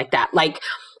something like that. Like,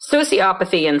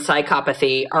 sociopathy and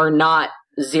psychopathy are not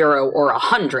 0 or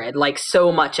 100, like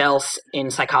so much else in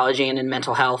psychology and in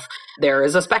mental health. There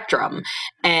is a spectrum.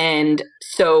 And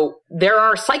so there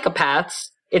are psychopaths.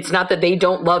 It's not that they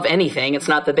don't love anything. It's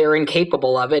not that they're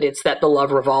incapable of it. It's that the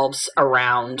love revolves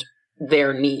around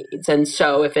their needs. And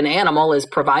so if an animal is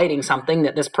providing something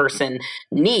that this person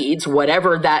needs,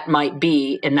 whatever that might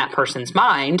be in that person's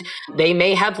mind, they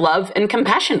may have love and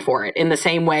compassion for it in the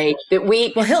same way that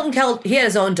we... Well, he had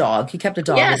his own dog. He kept a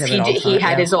dog. Yes, with him he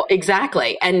had his own,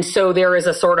 exactly. And so there is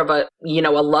a sort of a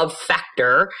love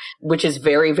factor, which is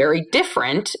very, very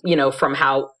different, from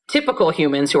how typical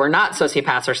humans who are not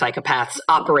sociopaths or psychopaths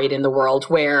operate in the world,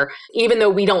 where even though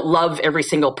we don't love every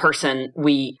single person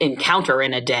we encounter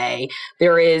in a day,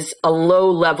 there is a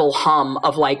low level hum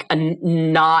of like a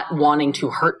not wanting to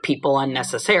hurt people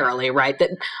unnecessarily, right?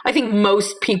 That I think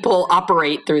most people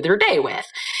operate through their day with.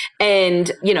 And,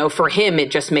 for him,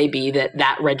 it just may be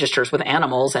that registers with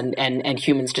animals and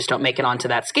humans just don't make it onto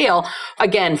that scale.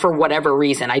 Again, for whatever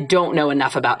reason, I don't know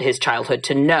enough about his childhood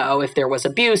to know if there was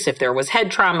abuse, if there was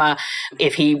head trauma,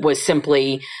 if he was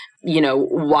simply,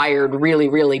 wired really,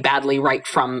 really badly right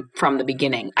from the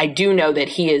beginning. I do know that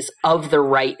he is of the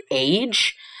right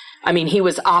age. I mean, he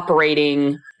was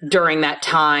operating during that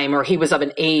time, or he was of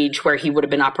an age where he would have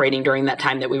been operating during that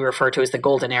time that we refer to as the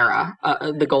golden era,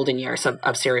 the golden years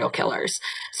of serial killers.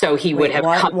 So he would have...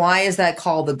 Why is that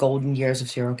called the golden years of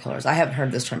serial killers? I haven't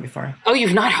heard this term before. Oh,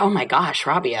 you've not? Oh my gosh,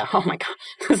 Rabia. Oh my God.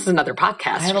 This is another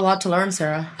podcast. I have a lot to learn,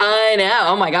 Sarah. I know.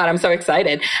 Oh my God. I'm so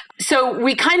excited. So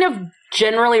we kind of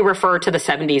generally refer to the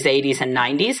 70s, 80s, and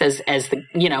 90s as the,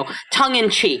 tongue in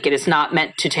cheek. It is not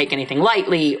meant to take anything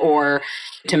lightly or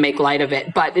to make light of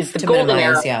it, but it's the golden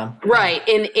era. Yeah. Right.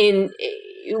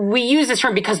 We use this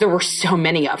term because there were so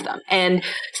many of them. And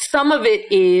some of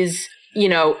it is,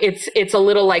 it's a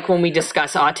little like when we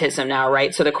discuss autism now,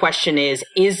 right? So the question is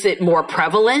it more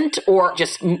prevalent or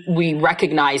just we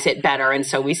recognize it better and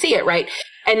so we see it, right?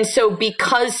 And so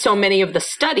because so many of the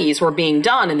studies were being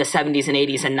done in the 70s and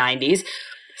 80s and 90s,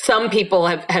 some people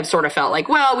have sort of felt like,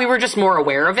 well, we were just more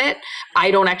aware of it. I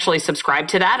don't actually subscribe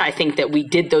to that. I think that we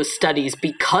did those studies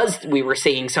because we were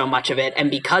seeing so much of it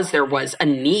and because there was a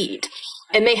need.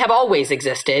 And they have always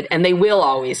existed and they will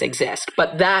always exist.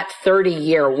 But that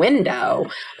 30-year window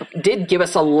did give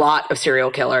us a lot of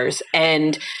serial killers.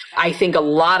 And I think a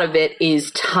lot of it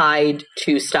is tied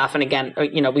to stuff. And again,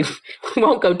 we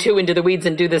won't go too into the weeds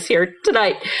and do this here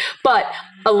tonight. But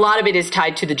a lot of it is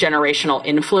tied to the generational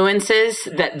influences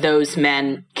that those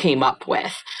men came up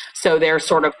with. So they're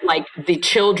sort of like the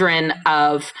children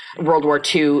of World War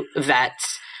II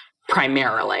vets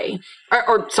primarily,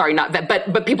 or sorry, not that,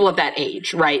 but people of that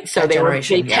age, right? So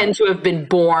they tend to have been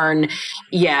born,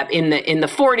 in the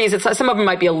 40s. It's some of them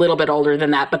might be a little bit older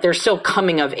than that, but they're still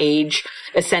coming of age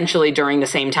essentially during the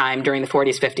same time, during the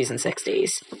 40s, 50s, and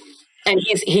 60s. And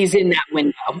he's in that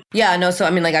window. Yeah, no. So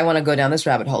I mean, I want to go down this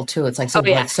rabbit hole too. It's like, so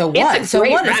what? So what? So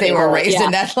what if they were raised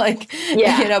in that?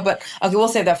 But okay, we'll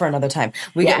save that for another time.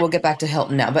 We'll get back to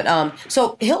Hilton now. But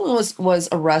so Hilton was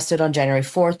arrested on January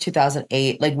 4th,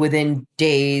 2008. Like within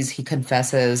days, he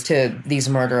confesses to these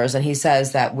murders, and he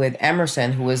says that with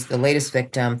Emerson, who was the latest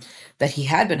victim, that he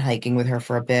had been hiking with her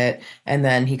for a bit, and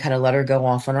then he kind of let her go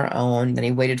off on her own. Then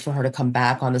he waited for her to come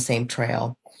back on the same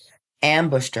trail,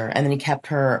 ambushed her, and then he kept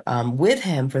her with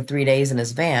him for 3 days in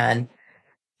his van,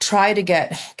 tried to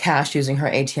get cash using her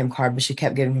ATM card, but she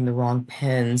kept giving him the wrong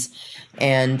pins.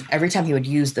 And every time he would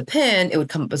use the pin, it would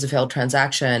come up as a failed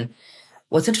transaction.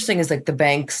 What's interesting is the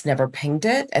banks never pinged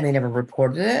it and they never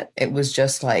reported it. It was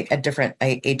just at different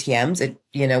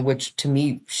ATMs, which to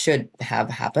me should have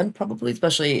happened probably,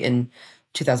 especially in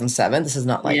 2007. This is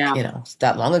not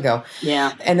that long ago.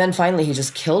 Yeah. And then finally he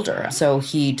just killed her. So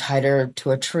he tied her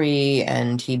to a tree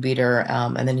and he beat her.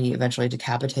 And then he eventually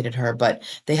decapitated her, but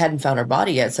they hadn't found her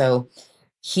body yet. So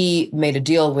he made a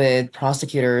deal with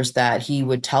prosecutors that he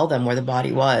would tell them where the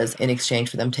body was in exchange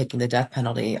for them taking the death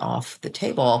penalty off the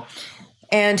table.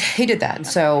 And he did that.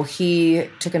 So he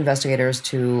took investigators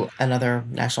to another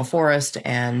national forest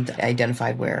and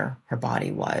identified where her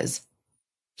body was.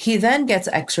 He then gets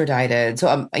extradited.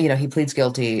 So, he pleads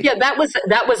guilty. Yeah, that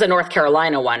was a North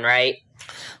Carolina one, right?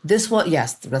 This one,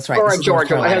 yes, that's right. Or this a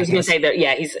Georgia. I was going to say that.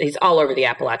 Yeah, he's all over the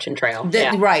Appalachian Trail.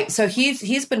 Right. So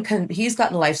he's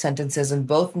gotten life sentences in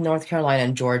both North Carolina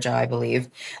and Georgia, I believe.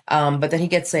 But then he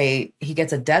gets a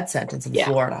death sentence in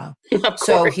Florida.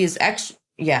 So he's extradited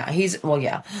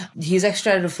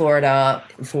to Florida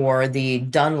for the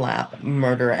Dunlap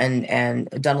murder, and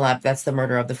Dunlap, that's the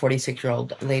murder of the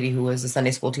 46-year-old lady who was a Sunday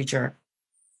school teacher.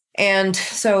 And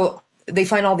so they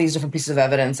find all these different pieces of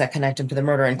evidence that connect him to the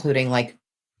murder, including like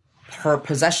her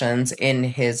possessions in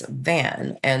his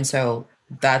van. And so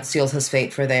that seals his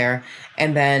fate for there.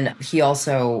 And then he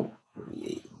also,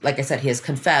 like I said, he has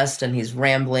confessed and he's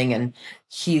rambling, and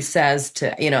he says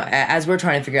to, as we're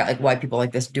trying to figure out like why people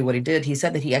like this do what he did, he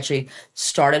said that he actually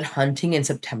started hunting in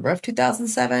September of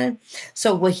 2007.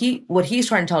 So what he's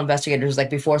trying to tell investigators is like,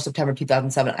 before September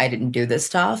 2007, I didn't do this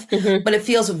stuff. Mm-hmm. But it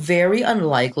feels very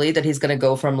unlikely that he's going to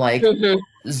go from like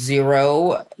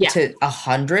 0 to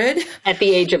 100 at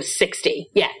the age of 60.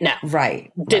 Yeah, no, right.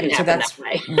 Didn't happen that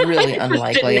way. So that's really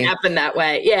unlikely. Didn't happen that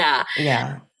way. Yeah.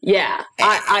 Yeah.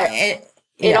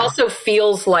 It also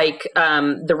feels like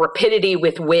the rapidity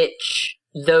with which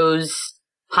those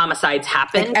homicides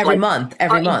happen. Like every month.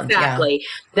 Exactly. Yeah.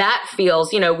 That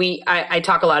feels, I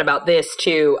talk a lot about this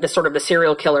too, the sort of the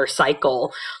serial killer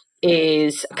cycle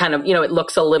is kind of, it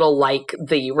looks a little like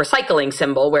the recycling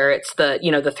symbol, where it's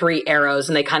the three arrows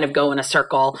and they kind of go in a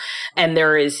circle. And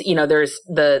there is, there's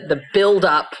the build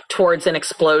up towards an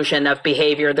explosion of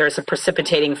behavior. There's a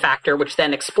precipitating factor, which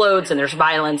then explodes, and there's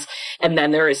violence. And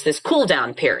then there is this cool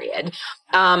down period.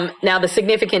 Now, the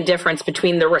significant difference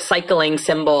between the recycling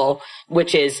symbol,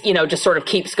 which is, just sort of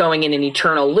keeps going in an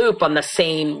eternal loop on the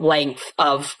same length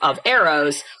of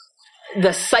arrows,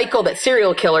 the cycle that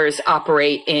serial killers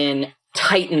operate in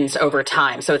tightens over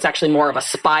time. So it's actually more of a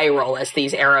spiral as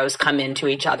these arrows come into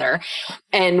each other.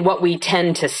 And what we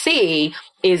tend to see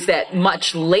is that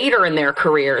much later in their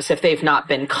careers, if they've not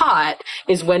been caught,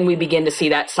 is when we begin to see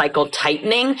that cycle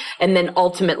tightening, and then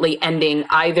ultimately ending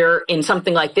either in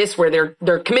something like this, where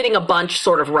they're committing a bunch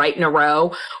sort of right in a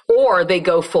row, or they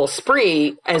go full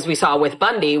spree, as we saw with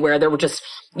Bundy, where there were just,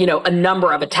 a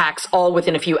number of attacks all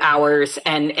within a few hours,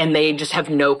 and they just have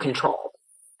no control.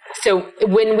 So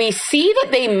when we see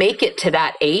that they make it to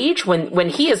that age, when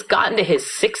he has gotten to his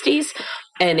 60s,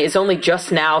 and is only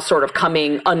just now sort of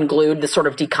coming unglued, the sort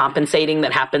of decompensating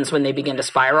that happens when they begin to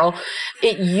spiral,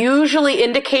 it usually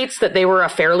indicates that they were a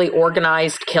fairly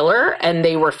organized killer and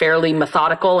they were fairly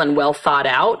methodical and well thought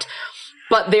out.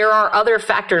 But there are other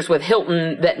factors with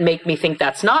Hilton that make me think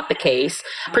that's not the case,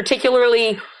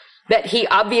 particularly that he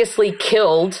obviously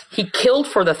killed. He killed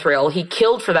for the thrill. He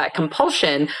killed for that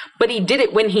compulsion, but he did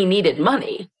it when he needed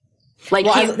money. Like,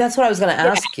 that's what I was going to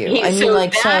ask you.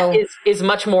 Is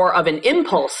much more of an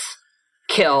impulse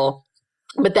kill,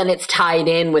 but then it's tied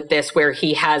in with this where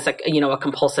he has a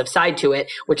compulsive side to it,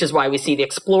 which is why we see the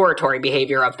exploratory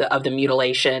behavior of the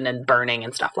mutilation and burning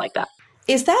and stuff like that.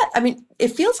 Is that,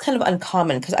 it feels kind of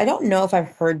uncommon, because I don't know if I've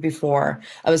heard before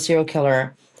of a serial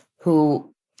killer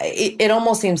who, it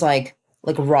almost seems like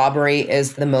robbery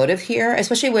is the motive here,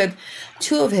 especially with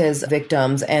two of his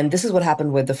victims. And this is what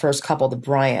happened with the first couple, the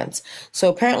Bryants. So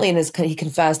apparently he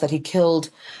confessed that he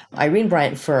killed Irene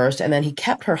Bryant first, and then he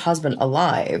kept her husband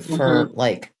alive for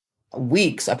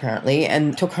weeks, apparently,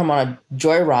 and took him on a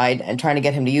joyride and trying to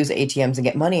get him to use ATMs and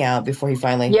get money out before he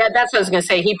finally... Yeah, that's what I was going to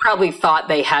say. He probably thought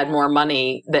they had more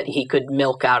money that he could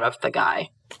milk out of the guy.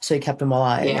 So he kept him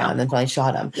alive, and then finally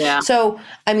shot him. Yeah. So,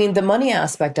 the money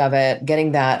aspect of it,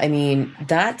 getting that,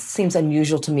 that seems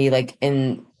unusual to me, like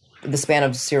in the span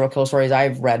of serial killer stories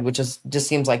I've read, which just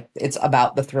seems like it's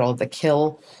about the thrill of the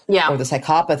kill or the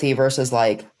psychopathy versus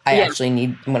I'm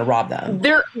going to rob them.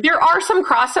 There are some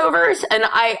crossovers, and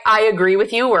I agree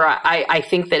with you where I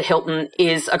think that Hilton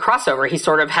is a crossover. He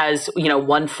sort of has,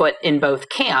 one foot in both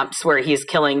camps, where he's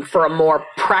killing for a more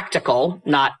practical,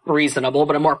 not reasonable,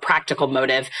 but a more practical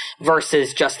motive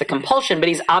versus just the compulsion. But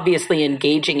he's obviously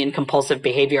engaging in compulsive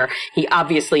behavior. He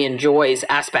obviously enjoys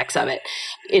aspects of it.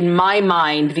 In my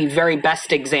mind, the very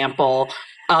best example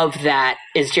of that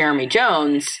is Jeremy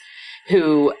Jones,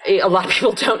 who a lot of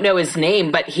people don't know his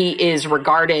name, but he is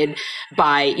regarded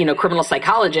by, criminal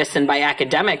psychologists and by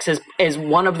academics as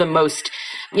one of the most,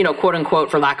 quote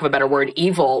unquote, for lack of a better word,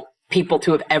 evil people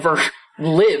to have ever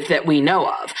lived that we know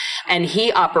of. And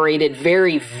he operated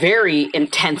very, very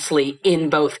intensely in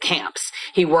both camps.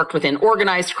 He worked within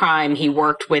organized crime. He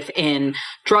worked within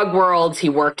drug worlds. He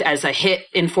worked as a hit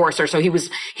enforcer. So he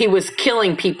was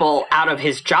killing people out of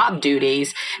his job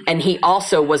duties. And he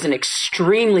also was an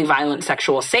extremely violent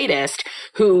sexual sadist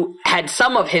who had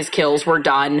some of his kills were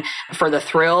done for the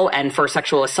thrill and for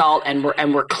sexual assault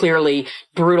and were clearly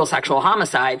brutal sexual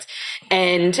homicides.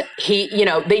 And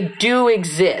they do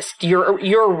exist.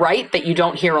 You're right that you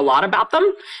don't hear a lot about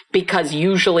them because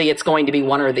usually it's going to be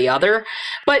one or the other.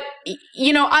 But,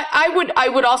 I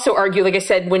would also argue, like I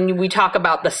said, when we talk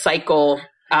about the cycle,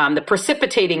 the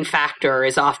precipitating factor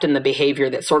is often the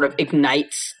behavior that sort of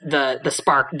ignites the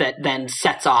spark that then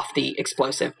sets off the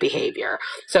explosive behavior.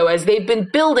 So as they've been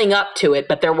building up to it,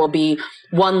 but there will be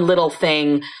one little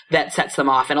thing that sets them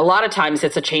off. And a lot of times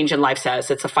it's a change in life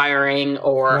status. It's a firing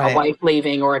or a wife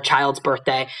leaving or a child's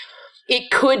birthday.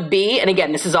 It could be, and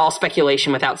again, this is all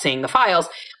speculation without seeing the files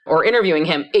or interviewing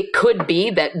him, it could be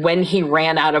that when he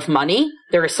ran out of money,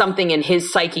 there is something in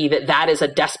his psyche that is a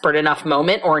desperate enough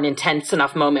moment or an intense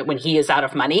enough moment when he is out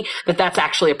of money, that's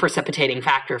actually a precipitating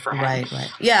factor for him.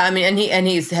 Right. Yeah, I mean, and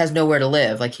he has nowhere to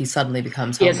live. Like he suddenly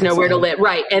becomes homeless. He has nowhere to live,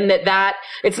 right. And that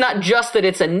it's not just that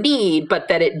it's a need, but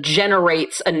that it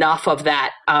generates enough of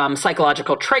that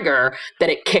psychological trigger that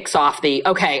it kicks off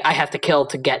okay, I have to kill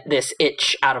to get this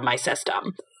itch out of my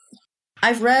system.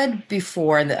 I've read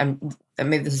before, and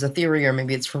maybe this is a theory or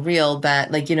maybe it's for real, that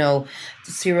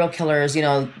serial killers,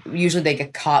 usually they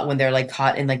get caught when they're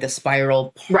caught in the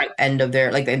spiral end of their,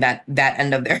 in that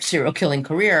end of their serial killing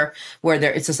career where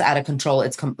it's just out of control.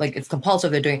 It's it's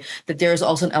compulsive. They're doing that. There's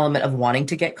also an element of wanting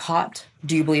to get caught.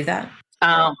 Do you believe that?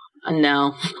 No.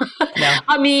 No.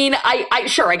 I mean,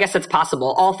 I guess it's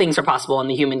possible. All things are possible in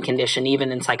the human condition,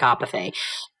 even in psychopathy.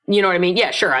 You know what I mean?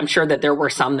 Yeah, sure. I'm sure that there were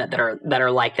some that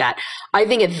are like that. I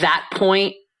think at that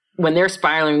point, when they're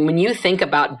spiraling, when you think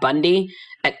about Bundy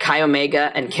at Chi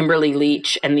Omega and Kimberly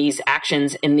Leach and these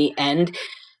actions in the end,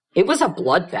 it was a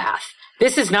bloodbath.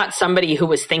 This is not somebody who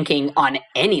was thinking on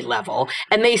any level.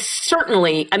 And they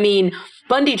certainly,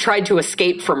 Bundy tried to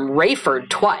escape from Rayford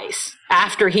twice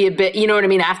after he had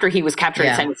been, after he was captured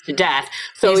and sentenced to death.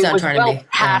 So it was well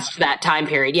past that time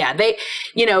period. Yeah,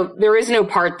 there is no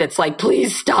part that's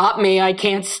please stop me. I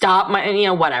can't stop my,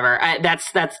 whatever.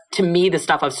 That's to me the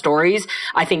stuff of stories.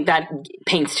 I think that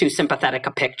paints too sympathetic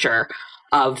a picture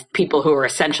of people who are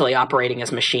essentially operating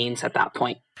as machines at that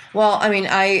point. Well,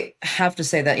 I have to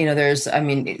say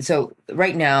that, so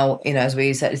right now, as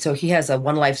we said, so he has a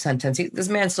 1 life sentence. This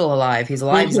man's still alive. He's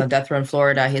alive. He's on death row in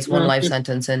Florida. He has 1 life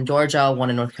sentence in Georgia, 1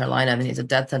 in North Carolina, and he's a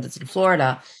death sentence in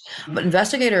Florida. But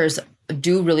investigators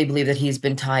do really believe that he's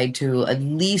been tied to at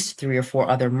least 3 or 4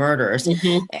 other murders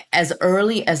as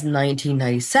early as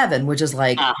 1997, which is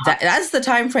that's the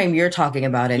time frame you're talking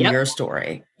about in your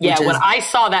story. Yeah, when I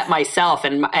saw that myself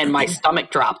and my stomach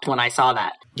dropped when I saw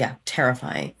that. Yeah,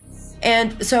 terrifying.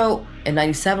 And so in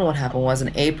 97, what happened was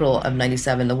in April of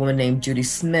 97, the woman named Judy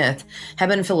Smith had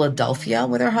been in Philadelphia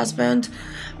with her husband,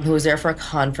 who was there for a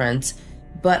conference,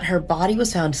 but her body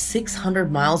was found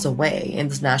 600 miles away in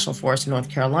this national forest in North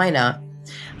Carolina.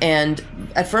 And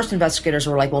at first investigators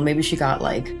were well, maybe she got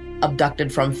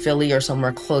abducted from Philly or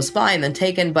somewhere close by and then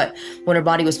taken. But when her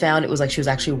body was found, it was she was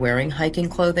actually wearing hiking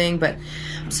clothing. But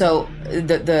so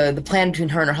the plan between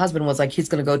her and her husband was he's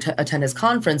going to go to attend his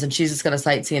conference and she's just going to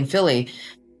sightsee in Philly.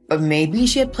 But maybe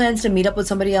she had plans to meet up with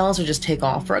somebody else or just take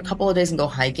off for a couple of days and go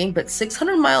hiking. But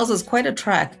 600 miles is quite a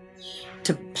trek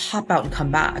to pop out and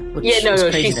come back.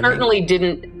 She certainly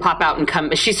didn't pop out and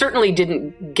come. She certainly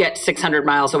didn't get 600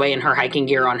 miles away in her hiking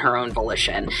gear on her own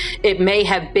volition. It may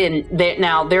have been that.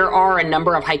 Now there are a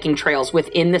number of hiking trails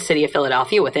within the city of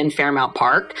Philadelphia, within Fairmount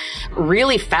Park,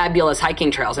 really fabulous hiking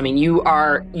trails.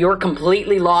 You're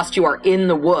completely lost. You are in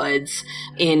the woods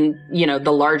in,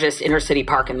 the largest inner city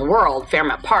park in the world,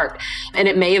 Fairmount Park. And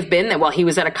it may have been that while he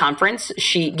was at a conference,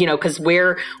 she, because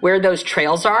where those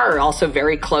trails are also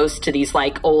very close to these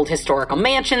old historical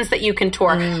mansions that you can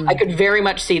tour. I could very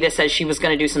much see this as she was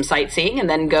going to do some sightseeing and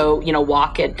then go,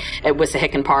 walk at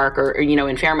Wissahickon Park or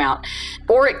in Fairmount.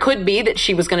 Or it could be that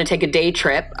she was going to take a day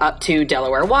trip up to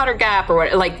Delaware Water Gap or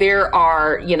what, there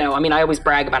are, I always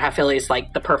brag about how Philly is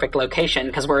the perfect location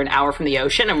because we're an hour from the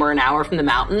ocean and we're an hour from the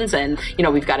mountains and,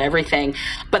 we've got everything.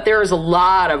 But there is a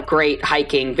lot of great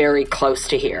hiking very close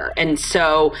to here. And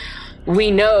so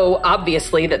We know,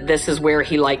 obviously, that this is where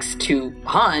he likes to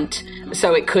hunt.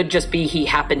 So it could just be he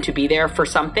happened to be there for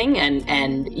something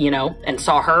and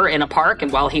saw her in a park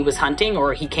and while he was hunting,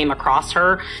 or he came across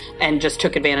her and just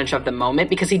took advantage of the moment,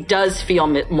 because he does feel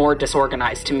more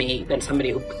disorganized to me than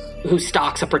somebody who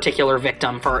stalks a particular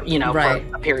victim for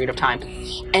a period of time.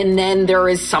 And then there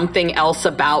is something else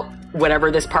about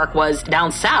whatever this park was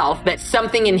down south, that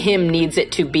something in him needs it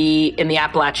to be in the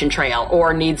Appalachian Trail,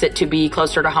 or needs it to be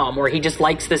closer to home, or he just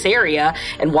likes this area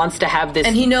and wants to have this.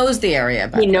 And he knows the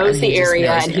area. He knows the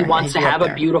area, and he wants to have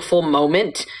a beautiful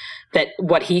moment, that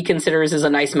what he considers is a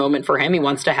nice moment for him. He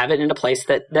wants to have it in a place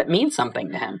that means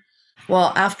something to him.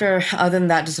 Well, other than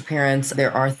that disappearance,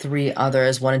 there are 3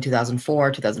 others, one in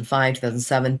 2004, 2005,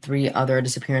 2007, 3 other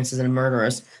disappearances and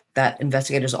murders that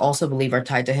investigators also believe are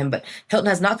tied to him. But Hilton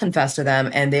has not confessed to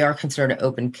them, and they are considered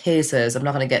open cases. I'm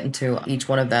not going to get into each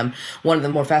one of them. One of the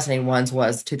more fascinating ones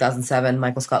was 2007,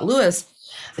 Michael Scott Lewis.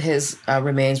 His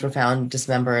remains were found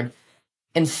dismembered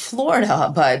in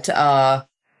Florida, but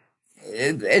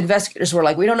investigators were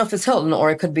like, we don't know if it's Hilton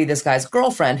or it could be this guy's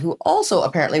girlfriend, who also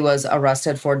apparently was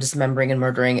arrested for dismembering and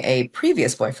murdering a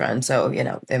previous boyfriend. So,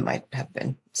 it might have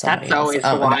been somebody That's else.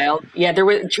 always wild. Yeah, there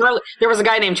was a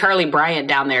guy named Charlie Bryant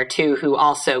down there too, who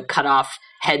also cut off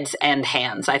heads and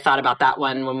hands. I thought about that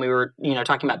one when we were,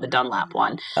 talking about the Dunlap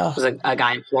one. Oh. It was a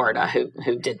guy in Florida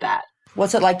who did that.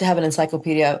 What's it like to have an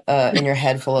encyclopedia in your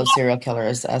head full of serial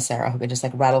killers, Sarah, who can just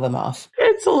rattle them off?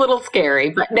 It's a little scary,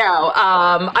 but no,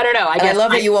 I don't know. I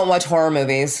love that you won't watch horror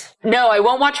movies. No, I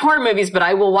won't watch horror movies, but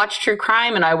I will watch true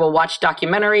crime, and I will watch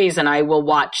documentaries, and I will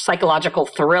watch psychological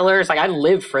thrillers. I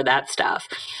live for that stuff.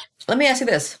 Let me ask you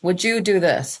this. Would you do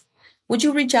this? Would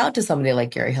you reach out to somebody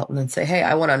like Gary Hilton and say, hey,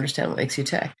 I want to understand what makes you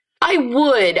tick? I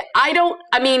would.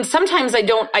 Sometimes I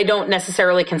don't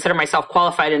necessarily consider myself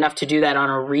qualified enough to do that on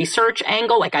a research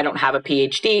angle. Like, I don't have a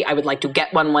PhD. I would like to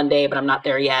get one day, but I'm not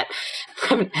there yet.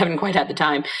 Haven't quite had the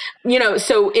time.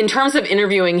 So in terms of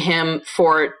interviewing him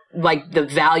for the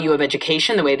value of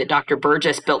education, the way that Dr.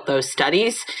 Burgess built those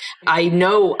studies, I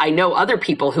know other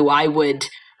people who I would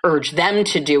urge them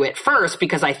to do it first,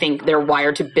 because I think they're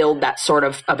wired to build that sort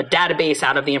of a database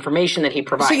out of the information that he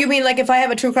provides. So you mean if I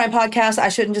have a true crime podcast, I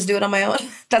shouldn't just do it on my own?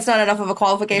 That's not enough of a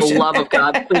qualification. For the love of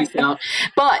God, please don't.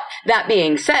 But that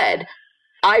being said,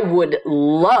 I would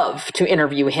love to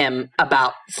interview him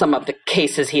about some of the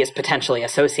cases he is potentially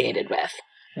associated with.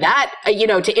 That,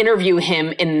 to interview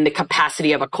him in the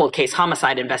capacity of a cold case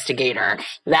homicide investigator,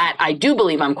 that I do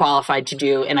believe I'm qualified to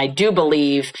do, and I do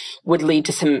believe would lead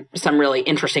to some really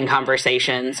interesting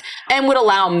conversations, and would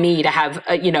allow me to have,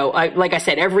 like I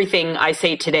said, everything I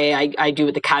say today, I do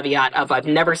with the caveat of I've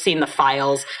never seen the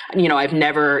files, I've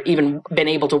never even been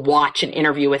able to watch an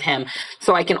interview with him,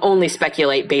 so I can only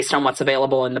speculate based on what's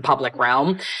available in the public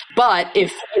realm. But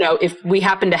if we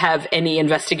happen to have any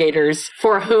investigators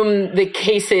for whom the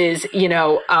cases,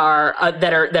 are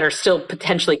that are still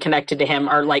potentially connected to him,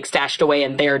 are stashed away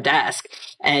in their desk,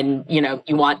 and you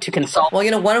want to consult.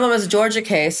 Well, one of them is a Georgia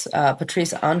case,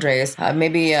 Patrice Andres.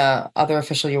 Maybe other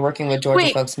official you're working with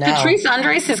Georgia folks now. Patrice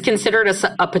Andres is considered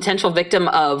a potential victim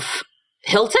of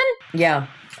Hilton? Yeah.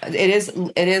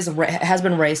 Has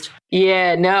been raised.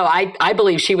 Yeah, no, I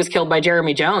believe she was killed by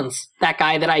Jeremy Jones, that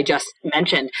guy that I just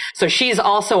mentioned. So she's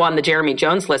also on the Jeremy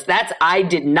Jones list. I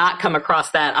did not come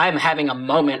across that. I'm having a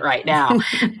moment right now.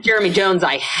 Jeremy Jones,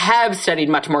 I have studied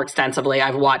much more extensively.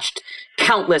 I've watched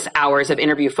countless hours of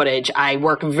interview footage. I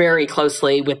work very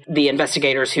closely with the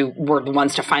investigators who were the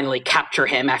ones to finally capture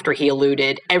him after he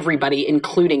eluded everybody,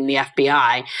 including the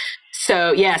FBI.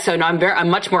 So no, I'm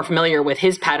much more familiar with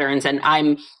his patterns, and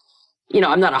I'm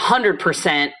not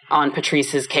 100% on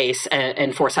Patrice's case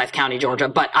in Forsyth County, Georgia,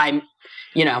 but I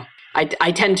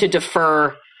tend to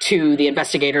defer to the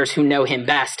investigators who know him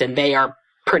best, and they are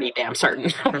pretty damn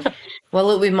certain. Well,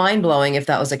 it would be mind-blowing if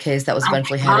that was a case that was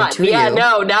eventually handed to you. Yeah,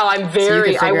 no, I'm very... So you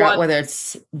can figure out whether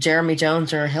it's Jeremy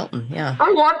Jones or Hilton, yeah.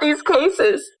 I want these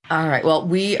cases. All right, well,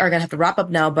 we are going to have to wrap up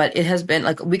now, but it has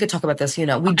been, we could talk about this, we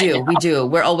do.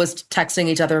 We're always texting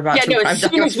each other about true crime. As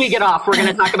soon as we get off, we're going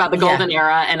to talk about the golden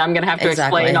era, and I'm going to have to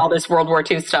explain all this World War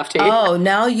II stuff to you. Oh,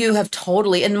 now you have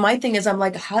totally... And my thing is, I'm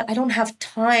I don't have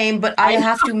time, but I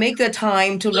have to make a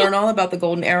time to learn all about the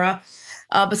golden era.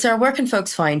 But Sarah, where can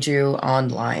folks find you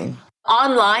online?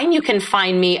 Online, you can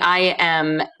find me. I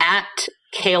am at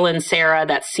Cailean Sarah,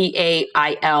 that's Cailean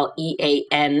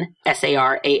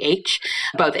Sarah,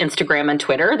 both Instagram and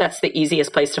Twitter. That's the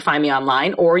easiest place to find me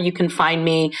online. Or you can find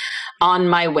me on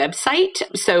my website.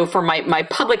 So for my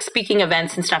public speaking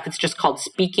events and stuff, it's just called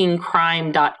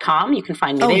speakingcrime.com. You can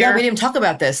find me there. Yeah, we didn't talk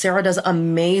about this. Sarah does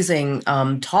amazing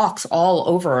talks all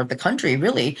over the country,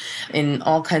 really, in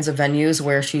all kinds of venues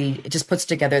where she just puts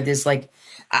together this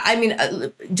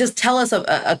just tell us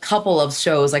a couple of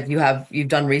shows like you've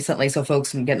done recently so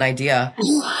folks can get an idea.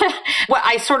 Well,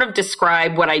 I sort of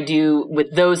describe what I do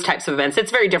with those types of events.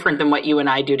 It's very different than what you and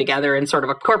I do together in sort of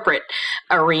a corporate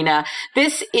arena.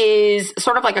 This is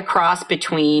sort of like a cross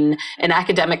between an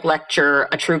academic lecture,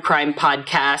 a true crime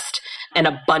podcast, and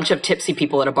a bunch of tipsy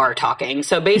people at a bar talking.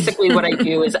 So basically what I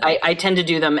do is I tend to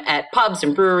do them at pubs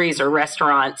and breweries or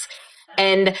restaurants.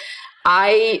 And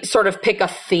I sort of pick a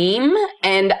theme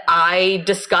and I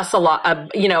discuss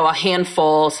a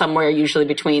handful, somewhere usually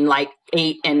between like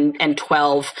 8 and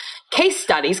 12 case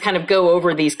studies, kind of go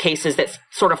over these cases that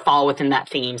sort of fall within that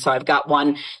theme. So I've got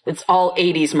one that's all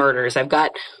 80s murders. I've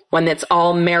got one that's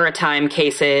all maritime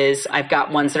cases. I've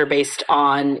got ones that are based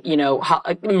on,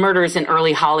 murders in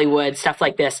early Hollywood, stuff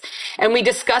like this. And we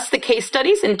discuss the case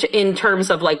studies in terms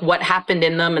of like what happened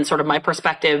in them and sort of my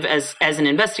perspective as an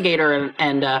investigator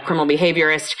and a criminal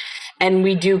behaviorist. And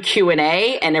we do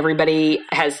Q&A, and everybody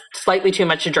has slightly too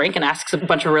much to drink and asks a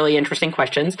bunch of really interesting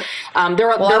questions. I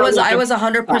was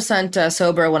 100%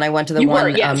 sober when I went to the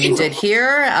you did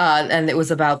here, and it was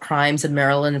about crimes in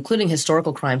Maryland, including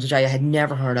historical crimes, which I had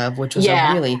never heard of, which was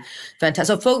a really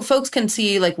fantastic. So folks can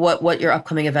see like what your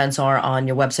upcoming events are on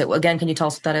your website. Again, can you tell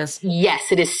us what that is?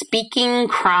 Yes, it is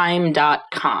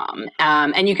speakingcrime.com.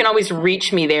 And you can always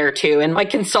reach me there too. And my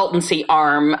consultancy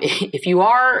arm, if you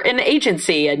are an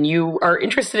agency and you are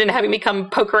interested in having me come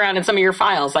poke around in some of your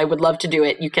files, I would love to do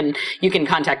it. You can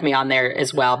contact me on there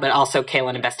as well, but also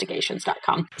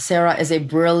CaileanInvestigations.com. Sarah is a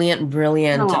brilliant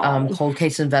cold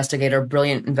case investigator,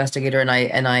 brilliant investigator.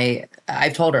 And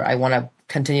I've told her I want to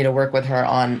continue to work with her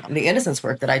on the innocence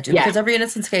work that I do, because every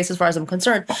innocence case, as far as I'm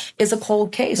concerned, is a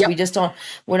cold case. Yep.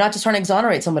 We're not just trying to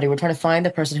exonerate somebody. We're trying to find the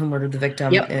person who murdered the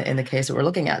victim in the case that we're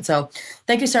looking at. So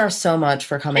thank you, Sarah, so much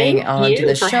for coming on to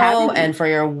the show and for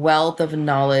your wealth of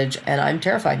knowledge. And I'm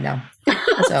terrified now.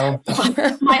 So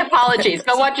my apologies.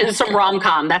 Go watch some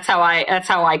rom-com. That's how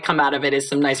I come out of it, is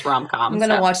some nice rom-com. I'm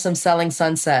going to watch some Selling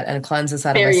Sunset and cleanse this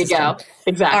out of my system. There you go.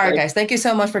 Exactly. All right, guys. Thank you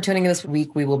so much for tuning in this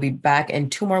week. We will be back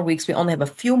in 2 more weeks. We only have a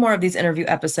few more of these interview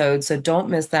episodes, so don't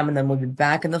miss them. And then we'll be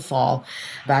back in the fall,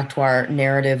 back to our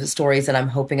narrative stories. And I'm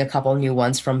hoping a couple new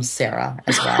ones from Sarah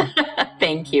as well.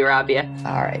 Thank you, Rabia.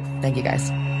 All right. Thank you,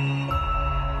 guys.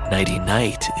 Nighty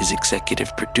Night is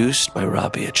executive produced by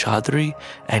Rabia Chaudhry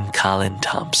and Colin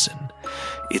Thompson.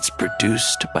 It's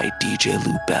produced by DJ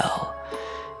Lou Bell.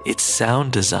 It's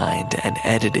sound designed and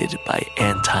edited by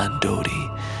Anton Doty.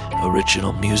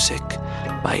 Original music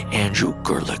by Andrew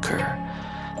Gerlicher.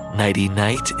 Nighty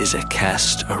Night is a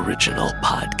Cast original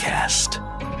podcast.